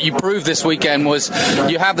think what you proved this weekend was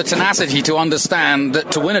you have the tenacity to understand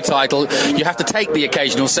that to win a title, you have to take the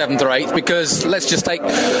occasional 7th or 8th, because let's just take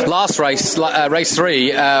last race, race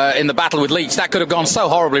 3, in the battle with Leach. That could have gone so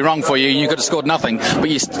horribly wrong for you. You could have scored nothing, but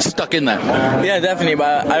you stuck in there. Yeah, definitely.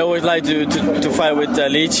 But I always like to fight with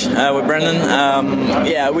Leach, with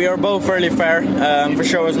Brendan. We are both fairly fair. For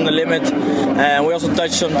sure, was on the limit, and we also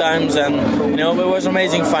touched sometimes. And it was an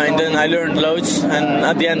amazing find, and I learned loads. And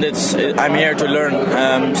at the end, I'm here to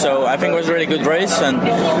learn. So I think it was a really good race, and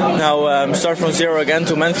now start from zero again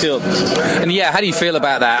to Mansfield. And how do you feel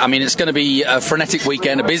about that? It's going to be a frenetic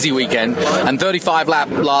weekend, a busy weekend, and 35 lap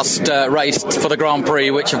last race for the Grand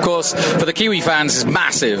Prix, which of course for the Kiwi fans is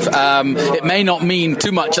massive. It may not mean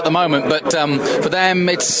too much at the moment, but for them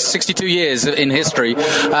it's 62 years in history.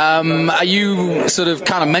 Are you sort of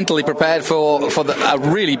kind of mentally prepared for a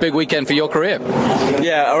really big weekend for your career?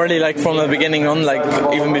 Yeah, already from the beginning on,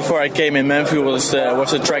 even before I came in, Mansfield was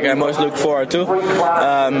the track I most looked forward to.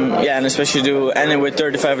 And especially to end it with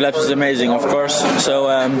 35 laps is amazing, of course. So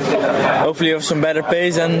hopefully you have some better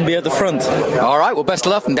pace and be at the front. All right, well, best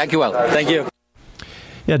of luck and thank you well. Thank you.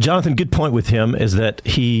 Yeah, Jonathan, good point with him is that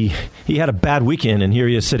he had a bad weekend, and here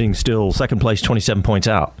he is sitting still second place, 27 points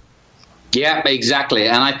out. Yeah, exactly.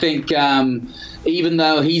 And I think even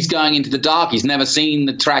though he's going into the dark, he's never seen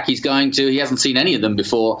the track he's going to. He hasn't seen any of them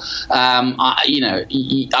before.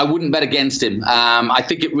 I wouldn't bet against him. I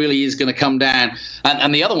think it really is going to come down.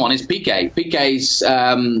 And the other one is Piquet. Piquet's,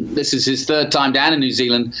 this is his 3rd time down in New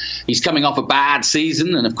Zealand. He's coming off a bad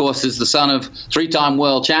season, and of course is the son of 3-time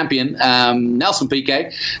world champion Nelson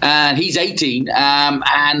Piquet. And he's 18,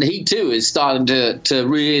 and he too is starting to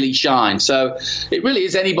really shine. So it really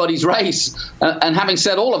is anybody's race. And having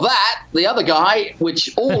said all of that, the other guy,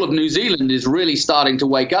 which all of New Zealand is really starting to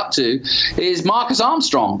wake up to, is Marcus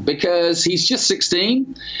Armstrong, because he's just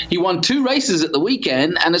 16. He won 2 races at the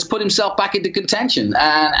weekend and has put himself back into contention.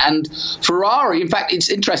 And Ferrari, in fact, it's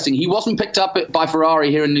interesting. He wasn't picked up by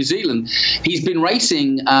Ferrari here in New Zealand. He's been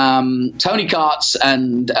racing Tony Karts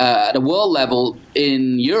and at a world level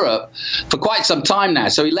in Europe for quite some time now.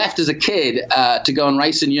 So he left as a kid to go and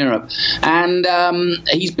race in Europe. And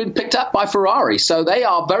he's been picked up by Ferrari. So they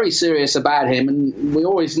are very serious about him. And we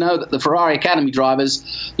always know that the Ferrari Academy drivers,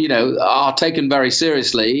 are taken very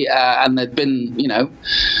seriously. And they've been,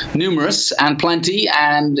 numerous and plenty,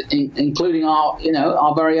 and including our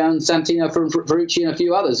very own Santino Ferrucci and a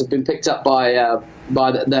few others have been picked up by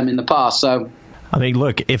them in the past. So,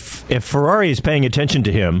 look, if Ferrari is paying attention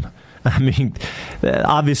to him, I mean,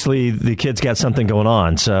 obviously the kid's got something going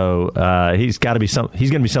on, so he's going to be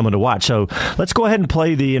someone to watch. So let's go ahead and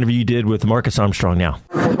play the interview you did with Marcus Armstrong now.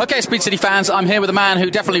 Okay, Speed City fans, I'm here with a man who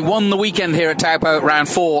definitely won the weekend here at Taupo, round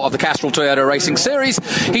 4 of the Castrol Toyota Racing Series.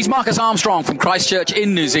 He's Marcus Armstrong from Christchurch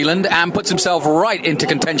in New Zealand and puts himself right into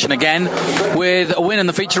contention again with a win in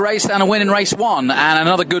the feature race and a win in race 1 and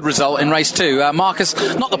another good result in race 2. Marcus,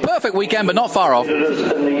 not the perfect weekend, but not far off.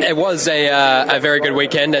 It was a very good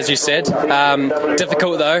weekend, as you said.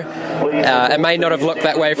 Difficult, though. It may not have looked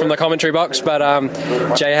that way from the commentary box, but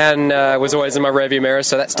Jehan was always in my rearview mirror,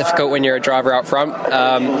 so that's difficult when you're a driver out front.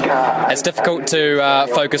 It's difficult to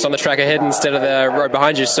focus on the track ahead instead of the road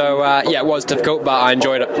behind you. So, it was difficult, but I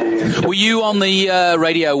enjoyed it. Were you on the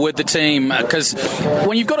radio with the team? Because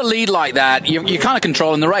when you've got a lead like that, you're kind of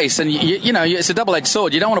controlling the race, and you know it's a double-edged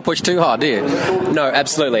sword. You don't want to push too hard, do you? No,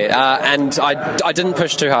 absolutely. And I didn't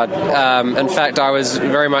push too hard. In fact, I was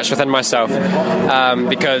very much within myself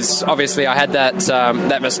because obviously I had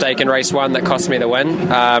that mistake in race 1 that cost me the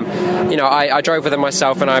win. I drove within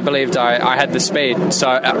myself and I believed I had the speed,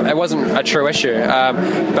 so it wasn't a true issue.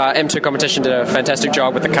 But M2 Competition did a fantastic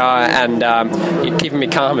job with the car and keeping me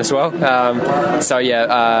calm as well.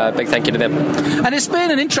 Big thank you to them. And it's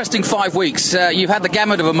been an interesting 5 weeks. You've had the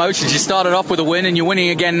gamut of emotions. You started off with a win and you're winning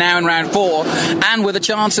again now in round 4 and with a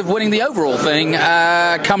chance of winning the overall thing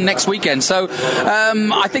come next weekend. So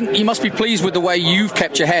I think you must be pleased with the way you've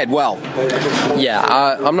kept your head well. Yeah,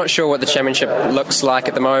 I'm not sure what the championship looks like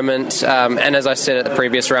at the moment, and as I said at the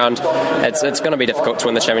previous round, it's going to be difficult to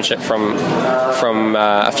win the championship from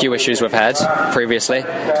a few issues we've had previously,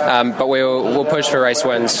 but we'll push for race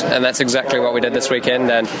wins, and that's exactly what we did this weekend,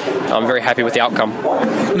 and I'm very happy with the outcome.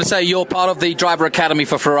 I'm going to say you're part of the Driver Academy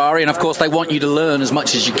for Ferrari, and of course they want you to learn as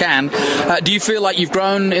much as you can. Do you feel like you've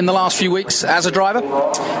grown in the last few weeks as a driver?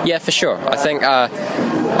 Yeah, for sure. I think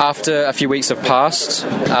after a few weeks have passed,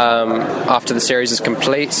 after the series is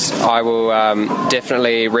complete, I will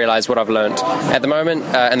definitely realise what I've learned. At the moment,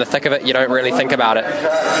 in the thick of it, you don't really think about it.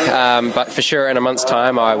 But for sure, in a month's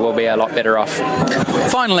time, I will be a lot better off.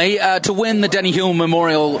 Finally, to win the Denny Hulme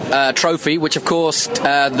Memorial Trophy, which of course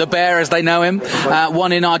the Bear, as they know him,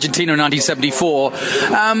 won in Argentina in 1974,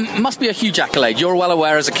 must be a huge accolade. You're well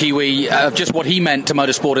aware as a Kiwi of just what he meant to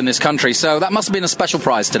motorsport in this country, so that must have been a special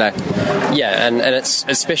prize today. Yeah, and it's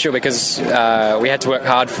special because we had to work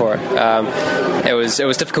hard for it. It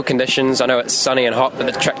was difficult conditions. I know it's sunny and hot, but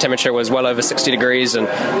the track temperature was well over 60 degrees, and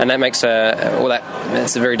that makes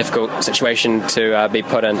it's a very difficult situation to be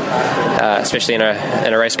put in, especially in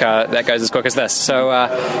a race car that goes as quick as this. So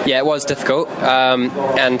it was difficult,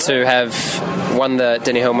 and to have won the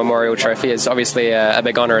Denny Hulme Memorial Trophy is obviously a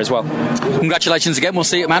big honour as well. Congratulations again. We'll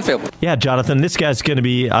see you at Manfield. Yeah, Jonathan, this guy's going to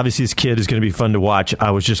be, obviously this kid is going to be fun to watch.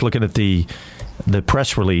 I was just looking at the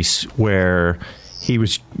press release where he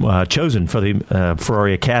was chosen for the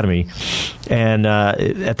Ferrari Academy, and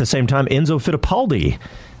at the same time, Enzo Fittipaldi.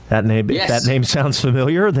 That name, yes. If that name sounds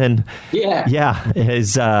familiar, then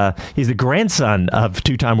he's the grandson of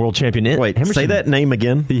two-time world champion Emerson. Say that name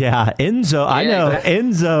again. Yeah, Enzo. Yeah, I know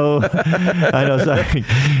Enzo. I know. Sorry.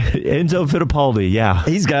 Enzo Fittipaldi. Yeah,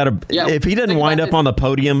 he's got to. Yeah, if he doesn't wind up on the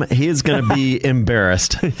podium, he is going to be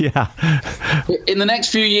embarrassed. Yeah. In the next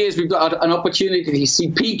few years, we've got an opportunity to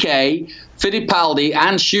see Piquet, Fittipaldi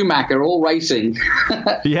and Schumacher all racing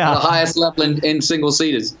at the highest level in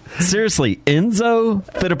single-seaters. Seriously, Enzo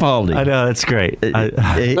Fittipaldi. I know, that's great.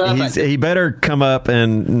 He better come up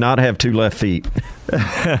and not have two left feet.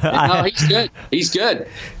 No, he's good. He's good.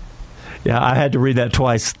 Yeah, I had to read that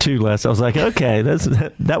twice too, Les. I was like, okay,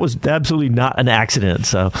 that was absolutely not an accident.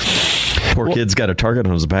 So, poor kid's got a target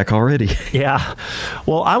on his back already. Yeah.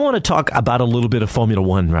 Well, I want to talk about a little bit of Formula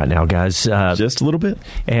One right now, guys. Just a little bit.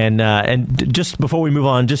 And just before we move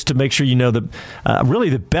on, just to make sure you know, really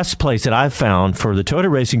the best place that I've found for the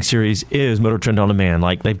Toyota Racing Series is Motor Trend On Demand.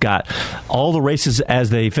 Like, they've got all the races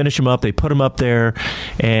as they finish them up. They put them up there,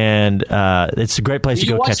 and it's a great place to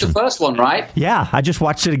go catch them. You watched the first one, right? Yeah, I just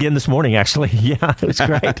watched it again this morning. Actually, yeah, it was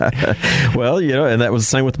great. Well, and that was the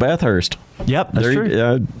same with Bathurst. Yep, that's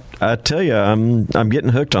true. I tell you, I'm getting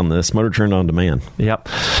hooked on this Motor Trend On Demand. Yep.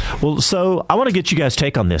 Well, so I want to get you guys'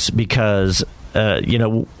 take on this because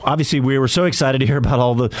obviously we were so excited to hear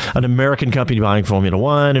about an American company buying Formula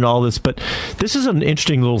One and all this, but this is an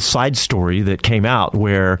interesting little side story that came out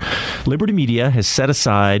where Liberty Media has set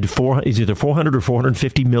aside either $400 or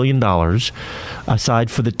 $450 million aside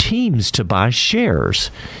for the teams to buy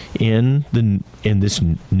shares in this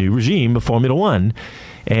new regime of Formula One.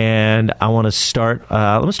 And I want to start.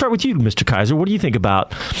 Let me start with you, Mr. Kaiser. What do you think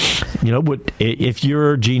about, what if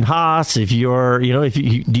you're Gene Haas? If you're,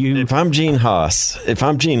 If I'm Gene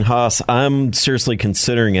Haas, I'm seriously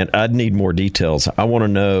considering it. I'd need more details. I want to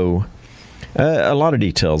know a lot of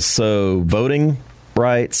details. So voting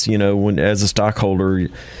rights, when as a stockholder,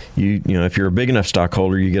 if you're a big enough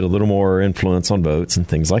stockholder, you get a little more influence on votes and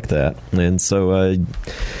things like that. And so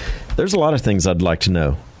there's a lot of things I'd like to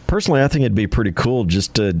know. Personally, I think it'd be pretty cool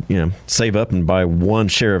just to, save up and buy one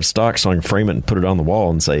share of stock so I can frame it and put it on the wall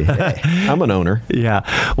and say, hey, I'm an owner.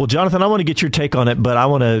 Yeah. Well, Jonathan, I want to get your take on it, but I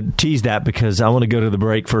want to tease that because I want to go to the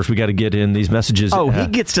break first. We got to get in these messages. Oh, he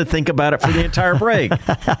gets to think about it for the entire break.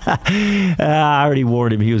 I already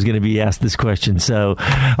warned him he was going to be asked this question. So,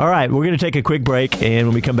 all right, we're going to take a quick break, and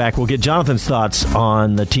when we come back, we'll get Jonathan's thoughts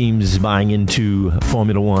on the teams buying into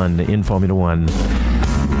Formula One.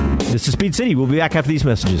 This is Speed City. We'll be back after these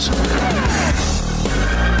messages.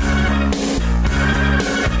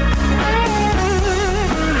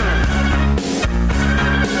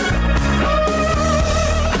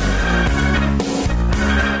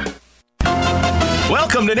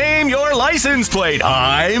 Welcome to Name Your License Plate.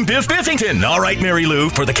 I'm Biff Biffington. All right, Mary Lou,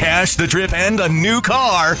 for the cash, the drip, and a new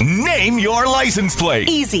car, name your license plate.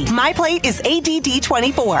 Easy. My plate is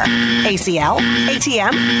ADD24. ACL,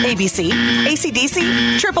 ATM, ABC,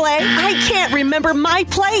 ACDC, AAA. I can't remember my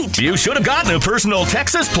plate. You should have gotten a personal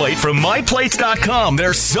Texas plate from MyPlates.com.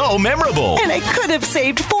 They're so memorable. And I could have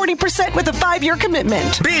saved 40% with a 5-year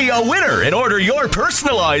commitment. Be a winner and order your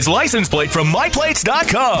personalized license plate from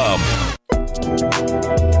MyPlates.com.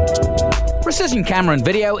 Precision Camera and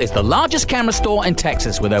Video is the largest camera store in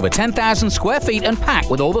Texas with over 10,000 square feet and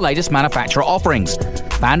packed with all the latest manufacturer offerings.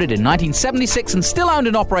 Founded in 1976 and still owned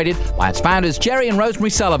and operated by its founders Jerry and Rosemary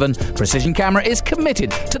Sullivan, Precision Camera is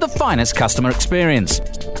committed to the finest customer experience.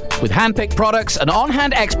 With hand-picked products and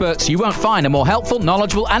on-hand experts, you won't find a more helpful,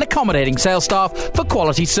 knowledgeable and accommodating sales staff for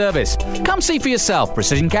quality service. Come see for yourself.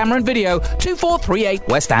 Precision Camera and Video, 2438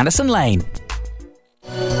 West Anderson Lane.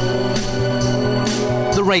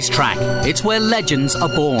 The racetrack. It's where legends are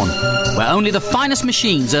born, where only the finest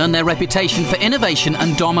machines earn their reputation for innovation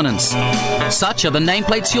and dominance. Such are the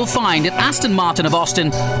nameplates you'll find at Aston Martin of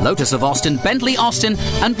Austin, Lotus of Austin, Bentley Austin,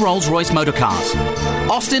 and Rolls-Royce Motor Cars.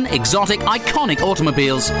 Austin exotic, iconic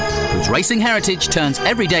automobiles whose racing heritage turns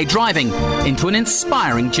everyday driving into an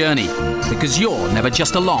inspiring journey, because you're never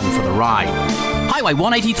just along for the ride. Highway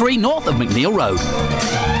 183 north of McNeil Road.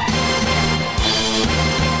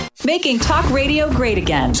 Making talk radio great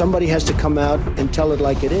again. Somebody has to come out and tell it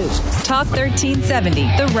like it is. Talk 1370,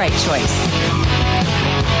 the right choice.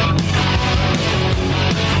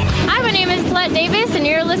 Hi, my name is Colette Davis, and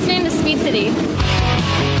you're listening to Speed City.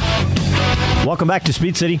 Welcome back to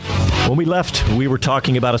Speed City. When we left, we were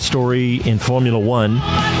talking about a story in Formula One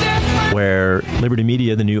where Liberty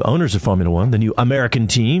Media, the new owners of Formula One, the new American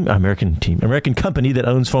company that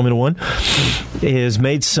owns Formula One, has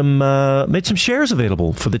made some shares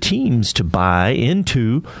available for the teams to buy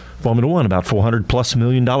into Formula One, about $400+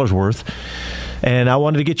 million worth. And I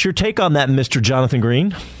wanted to get your take on that, Mr. Jonathan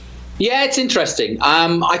Green. Yeah, it's interesting.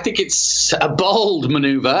 I think it's a bold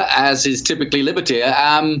maneuver, as is typically Liberty.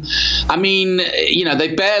 I mean,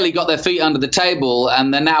 they've barely got their feet under the table,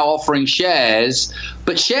 and they're now offering shares.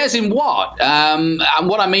 But shares in what? And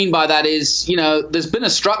what I mean by that is, there's been a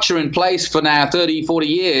structure in place for now 30, 40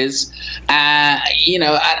 years. You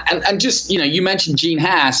mentioned Gene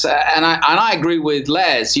Haas, and I agree with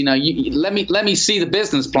Les. Let me see the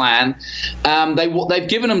business plan. They've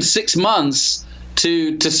given them 6 months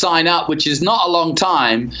to sign up, which is not a long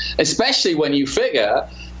time, especially when you figure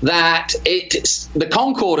that the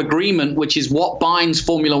Concord Agreement, which is what binds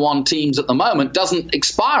Formula One teams at the moment, doesn't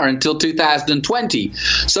expire until 2020.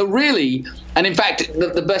 So really, and in fact,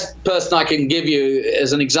 the best person I can give you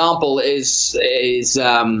as an example is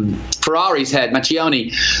Ferrari's head,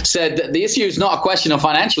 Macchioni, said that the issue is not a question of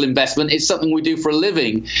financial investment. It's something we do for a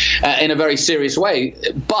living in a very serious way.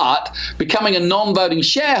 But becoming a non-voting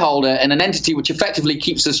shareholder in an entity which effectively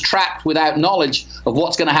keeps us trapped without knowledge of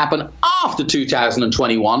what's going to happen after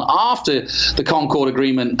 2021, after the Concord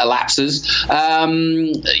Agreement elapses,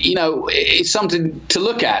 it's something to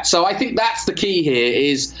look at. So I think that's the key here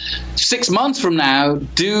is 6 months from now,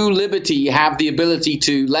 do Liberty have the ability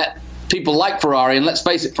to let people like Ferrari, and let's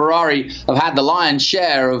face it, Ferrari have had the lion's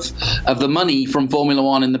share of the money from Formula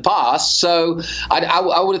One in the past. So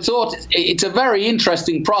I would have thought it's a very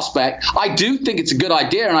interesting prospect. I do think it's a good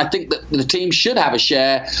idea, and I think that the team should have a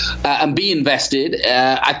share and be invested.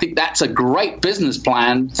 I think that's a great business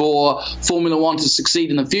plan for Formula One to succeed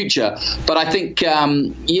in the future. But I think,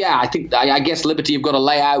 I guess Liberty have got to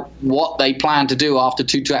lay out what they plan to do after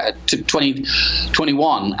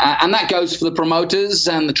 2021, and that goes for the promoters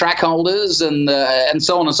and the track holders and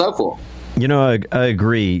so on and so forth. You know, I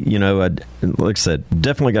agree. You know, like I said,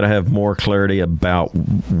 definitely got to have more clarity about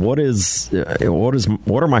what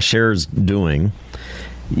are my shares doing.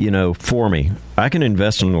 You know, for me, I can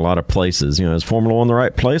invest in a lot of places. You know, is Formula One the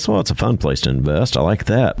right place? Well, it's a fun place to invest. I like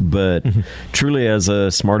that. But truly, as a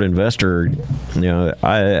smart investor, you know,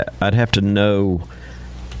 I'd have to know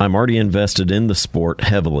I'm already invested in the sport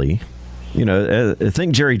heavily. You know, I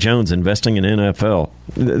think Jerry Jones investing in NFL.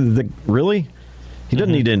 Really? He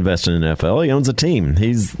doesn't need to invest in NFL. He owns a team.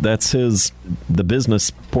 That's the business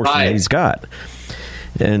portion that he's got.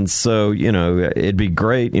 And so, you know, it'd be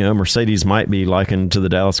great. You know, Mercedes might be likened to the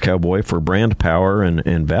Dallas Cowboy for brand power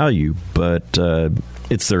and value, but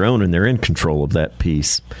it's their own, and they're in control of that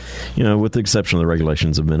piece, you know, with the exception of the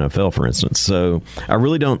regulations of NFL, for instance. So I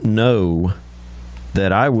really don't know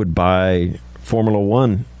that I would buy Formula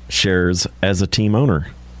One shares as a team owner.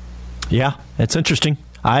 Yeah, that's interesting.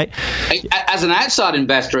 As an outside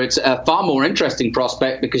investor, it's a far more interesting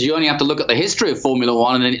prospect because you only have to look at the history of Formula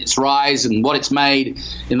One and its rise and what it's made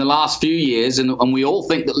in the last few years. And we all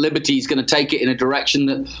think that Liberty is going to take it in a direction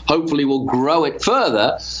that hopefully will grow it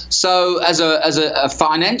further. So as a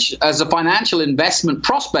financial investment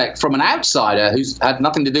prospect from an outsider who's had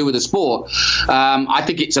nothing to do with the sport, I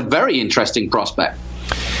think it's a very interesting prospect.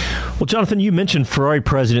 Well, Jonathan, you mentioned Ferrari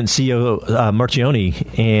president CEO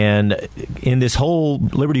Marchionne, and in this whole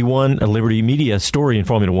Liberty Media story in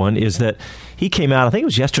Formula One is that he came out, I think it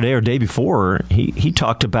was yesterday or day before, he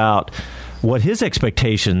talked about what his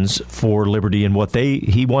expectations for Liberty and what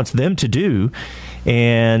he wants them to do.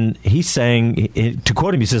 And he's saying, to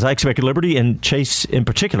quote him, he says, I expect Liberty and Chase in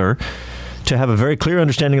particular to have a very clear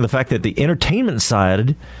understanding of the fact that the entertainment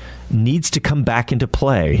side needs to come back into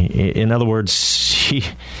play. In other words,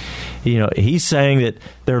 he's saying that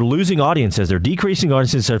they're losing audiences, they're decreasing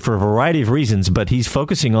audiences for a variety of reasons, but he's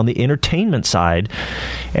focusing on the entertainment side.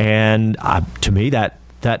 And to me, that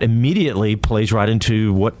immediately plays right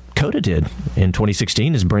into what COTA did in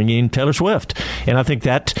 2016, is bringing Taylor Swift. And I think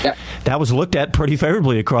that was looked at pretty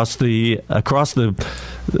favorably across the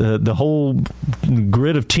whole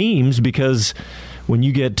grid of teams, because when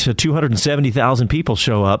you get 270,000 people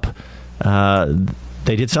show up,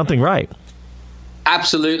 they did something right.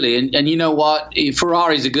 Absolutely. And you know what?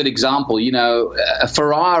 Ferrari is a good example. You know, a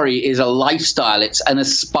Ferrari is a lifestyle. It's an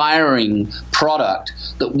aspiring product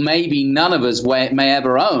that maybe none of us may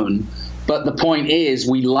ever own. But the point is,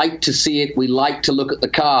 we like to see it. We like to look at the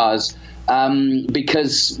cars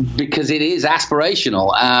because it is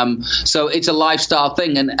aspirational. So it's a lifestyle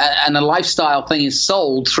thing, and a lifestyle thing is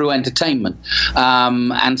sold through entertainment.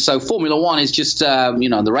 And so Formula One is just,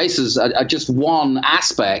 the races are just one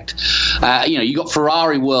aspect. You got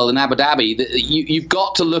Ferrari World in Abu Dhabi. You've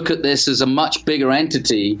got to look at this as a much bigger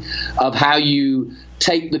entity of how you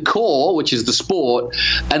take the core, which is the sport,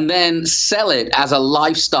 and then sell it as a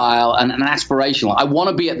lifestyle and an aspirational. I want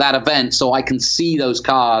to be at that event so I can see those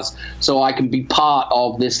cars, so I can be part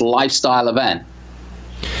of this lifestyle event.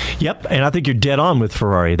 Yep, and I think you're dead on with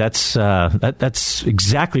Ferrari. That's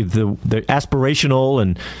exactly the aspirational,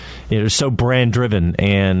 and it's so brand driven,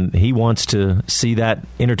 and he wants to see that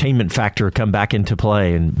entertainment factor come back into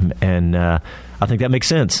play, and I think that makes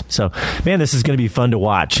sense. So, man, this is going to be fun to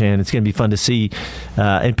watch, and it's going to be fun to see,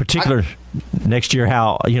 in particular, next year,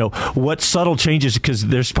 how, what subtle changes, because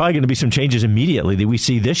there's probably going to be some changes immediately that we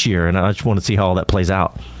see this year, and I just want to see how all that plays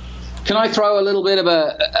out. Can I throw a little bit of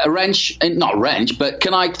a wrench? Not wrench, but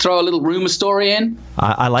can I throw a little rumor story in?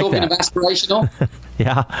 I like Talking that. Talking of aspirational?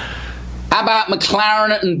 Yeah. How about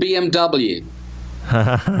McLaren and BMW?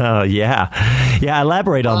 Yeah,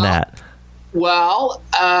 elaborate on that. Well,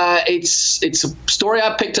 it's a story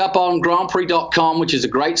I picked up on GrandPrix.com, which is a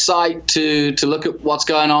great site to look at what's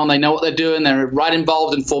going on. They know what they're doing. They're right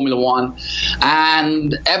involved in Formula One.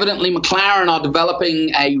 And evidently McLaren are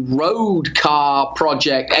developing a road car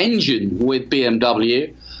project engine with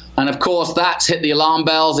BMW. And, of course, that's hit the alarm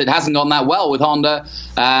bells. It hasn't gone that well with Honda.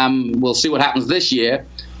 We'll see what happens this year.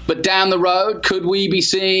 But down the road, could we be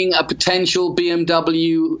seeing a potential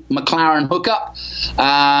BMW McLaren hookup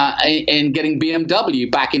in getting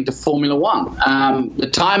BMW back into Formula One? The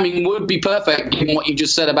timing would be perfect, given what you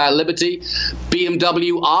just said about Liberty.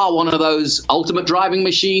 BMW are one of those ultimate driving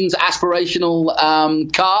machines, aspirational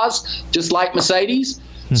cars, just like Mercedes.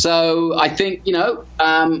 So I think,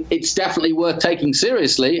 it's definitely worth taking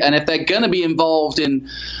seriously. And if they're going to be involved in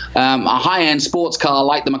a high-end sports car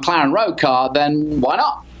like the McLaren road car, then why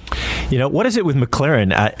not? What is it with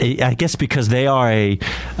McLaren? I guess because they are a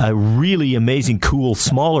really amazing, cool,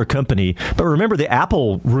 smaller company. But remember the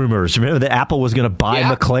Apple rumors. Remember that Apple was going to buy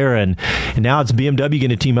McLaren, and now it's BMW going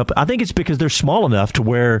to team up. I think it's because they're small enough to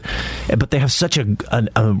where, but they have such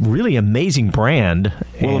a really amazing brand.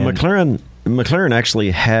 Well, McLaren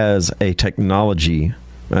actually has a technology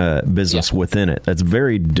business within it that's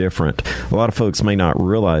very different. A lot of folks may not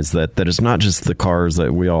realize that it's not just the cars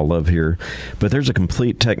that we all love here, but there's a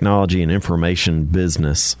complete technology and information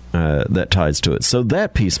business that ties to it. So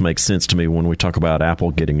that piece makes sense to me when we talk about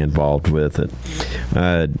Apple getting involved with it.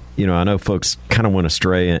 I know folks kind of went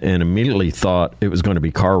astray and immediately thought it was going to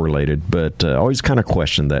be car related, but always kind of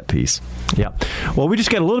questioned that piece. Yeah. Well, we just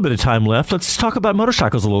got a little bit of time left. Let's talk about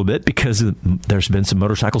motorcycles a little bit, because there's been some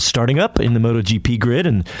motorcycles starting up in the MotoGP grid,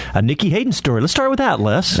 and a Nicky Hayden story. Let's start with that,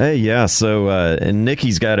 Les. Hey, yeah. So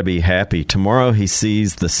Nicky's got to be happy. Tomorrow he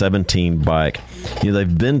sees the 17 bike.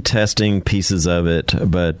 They've been testing pieces of it,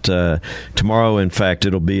 but tomorrow, in fact,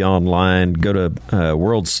 it'll be online. Go to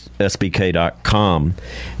worldssbk.com,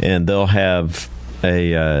 and they'll have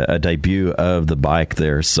a debut of the bike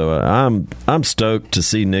there. So I'm stoked to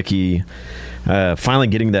see Nicky finally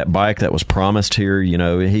getting that bike that was promised here.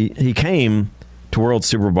 He came to World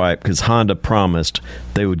Superbike because Honda promised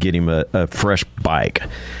they would get him a fresh bike.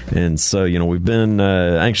 And so, we've been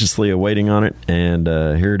anxiously awaiting on it, and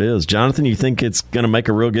here it is. Jonathan, you think it's going to make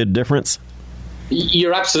a real good difference?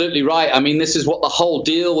 You're absolutely right. I mean, this is what the whole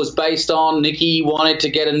deal was based on. Nicky wanted to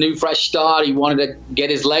get a new, fresh start. He wanted to get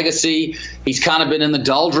his legacy. He's kind of been in the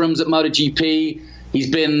doldrums at MotoGP. He's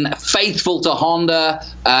been faithful to Honda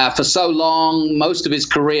for so long, most of his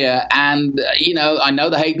career. And, I know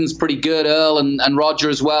the Hayden's pretty good, Earl and Roger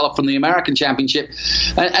as well from the American Championship.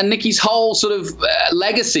 And Nicky's whole sort of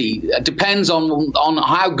legacy depends on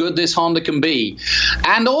how good this Honda can be.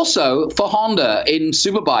 And also for Honda in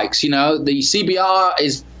superbikes, the CBR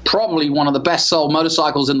is probably one of the best sold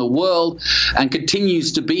motorcycles in the world and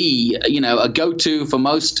continues to be, a go-to for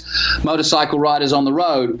most motorcycle riders on the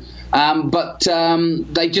road. But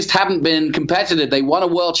they just haven't been competitive. They won a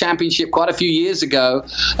world championship quite a few years ago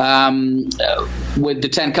with the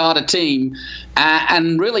Tenkata team.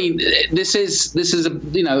 And really, this is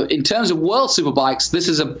in terms of world superbikes, this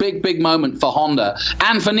is a big moment for Honda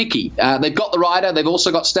and for Nicky. They've got the rider. They've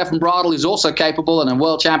also got Stefan Bradl, who's also capable and a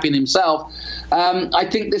world champion himself. I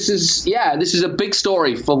think this is a big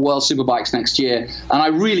story for World Superbikes next year, and I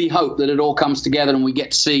really hope that it all comes together and we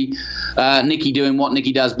get to see Nicky doing what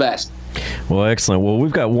Nicky does best. Well, excellent. Well,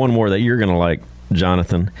 we've got one more that you're going to like,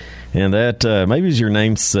 Jonathan, and that maybe is your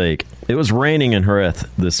namesake. It was raining in Jerez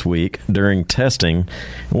this week during testing.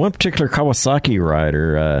 One particular Kawasaki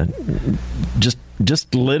rider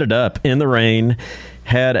just lit it up in the rain.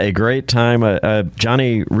 Had a great time.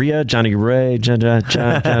 Johnny Ray. How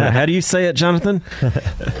do you say it, Jonathan?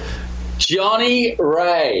 Johnny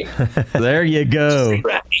Ray. There you go.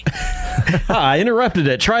 I interrupted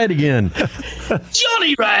it. Try it again.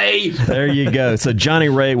 Johnny Ray. There you go. So Johnny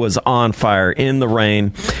Ray was on fire in the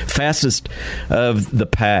rain, fastest of the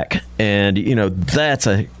pack. And, that's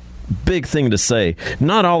a big thing to say.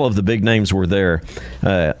 Not all of the big names were there.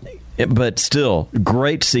 But still,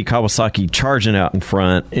 great to see Kawasaki charging out in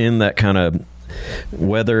front in that kind of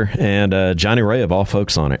weather, and Johnny Ray of all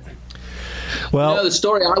folks on it. Well, the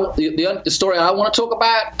story I want to talk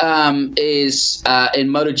about is in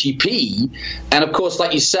MotoGP, and of course,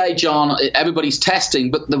 like you say, John, everybody's testing.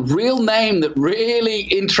 But the real name that really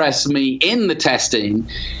interests me in the testing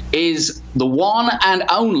is the one and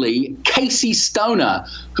only Casey Stoner,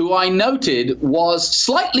 who I noted was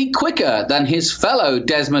slightly quicker than his fellow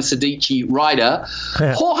Desma Sedici rider,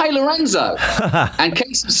 Jorge Lorenzo. And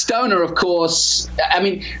Casey Stoner, of course, I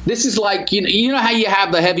mean, this is like, you know how you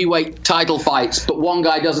have the heavyweight title fights, but one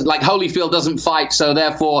guy doesn't, like Holyfield doesn't fight, so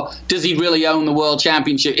therefore, does he really own the world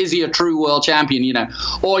championship? Is he a true world champion,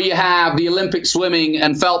 Or you have the Olympic swimming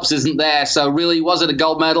and Phelps isn't there, so really, was it a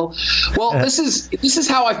gold medal? Well, this is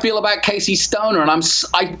how I feel about Casey Stoner, and I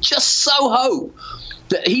just so hope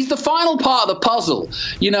that he's the final part of the puzzle.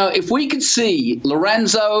 If we could see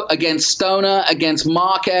Lorenzo against Stoner, against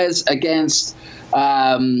Marquez, against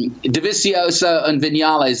Dovizioso and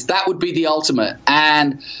Vinales, that would be the ultimate.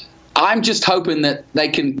 And I'm just hoping that they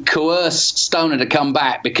can coerce Stoner to come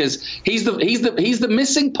back, because he's the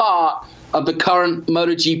missing part of the current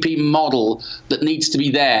MotoGP model that needs to be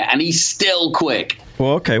there, and he's still quick.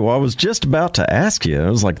 Well, okay. Well, I was just about to ask you. I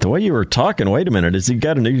was like, the way you were talking, wait a minute. Has he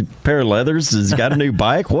got a new pair of leathers? Has he got a new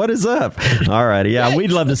bike? What is up? All righty. Yeah,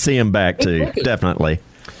 we'd love to see him back, too. Definitely.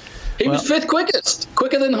 He was fifth quickest,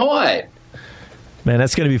 quicker than Hoy. Man,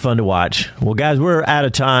 that's going to be fun to watch. Well, guys, we're out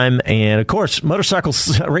of time. And, of course, motorcycle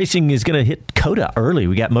racing is going to hit COTA early.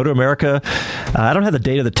 We got Moto America. I don't have the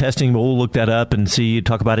date of the testing, but we'll look that up and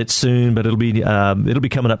talk about it soon. But it'll be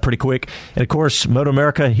coming up pretty quick. And, of course, Moto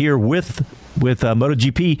America here with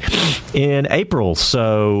MotoGP in April.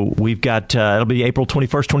 So we've got it'll be April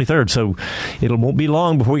 21st, 23rd. So it won't be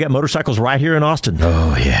long before we got motorcycles right here in Austin.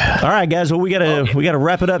 Oh yeah. All right, guys. Well, we gotta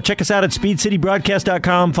wrap it up. Check us out at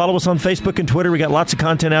SpeedCityBroadcast.com. Follow us on Facebook and Twitter. We got lots of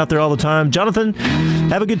content out there all the time. Jonathan,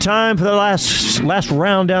 have a good time for the last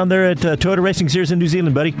round down there at Toyota Racing Series in New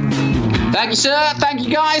Zealand, buddy. Thank you, sir. Thank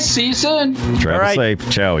you, guys. See you soon. Travel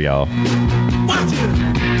safe. Ciao, y'all.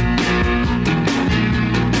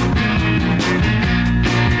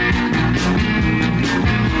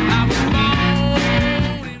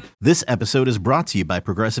 This episode is brought to you by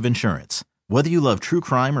Progressive Insurance. Whether you love true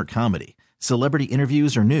crime or comedy, celebrity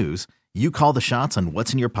interviews or news, you call the shots on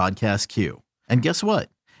what's in your podcast queue. And guess what?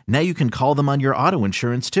 Now you can call them on your auto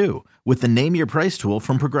insurance too, with the Name Your Price tool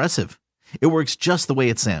from Progressive. It works just the way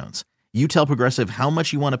it sounds. You tell Progressive how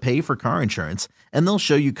much you want to pay for car insurance, and they'll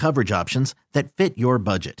show you coverage options that fit your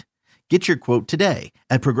budget. Get your quote today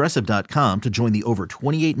at Progressive.com to join the over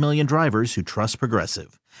 28 million drivers who trust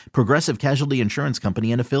Progressive. Progressive Casualty Insurance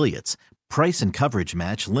Company and Affiliates. Price and coverage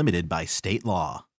match limited by state law.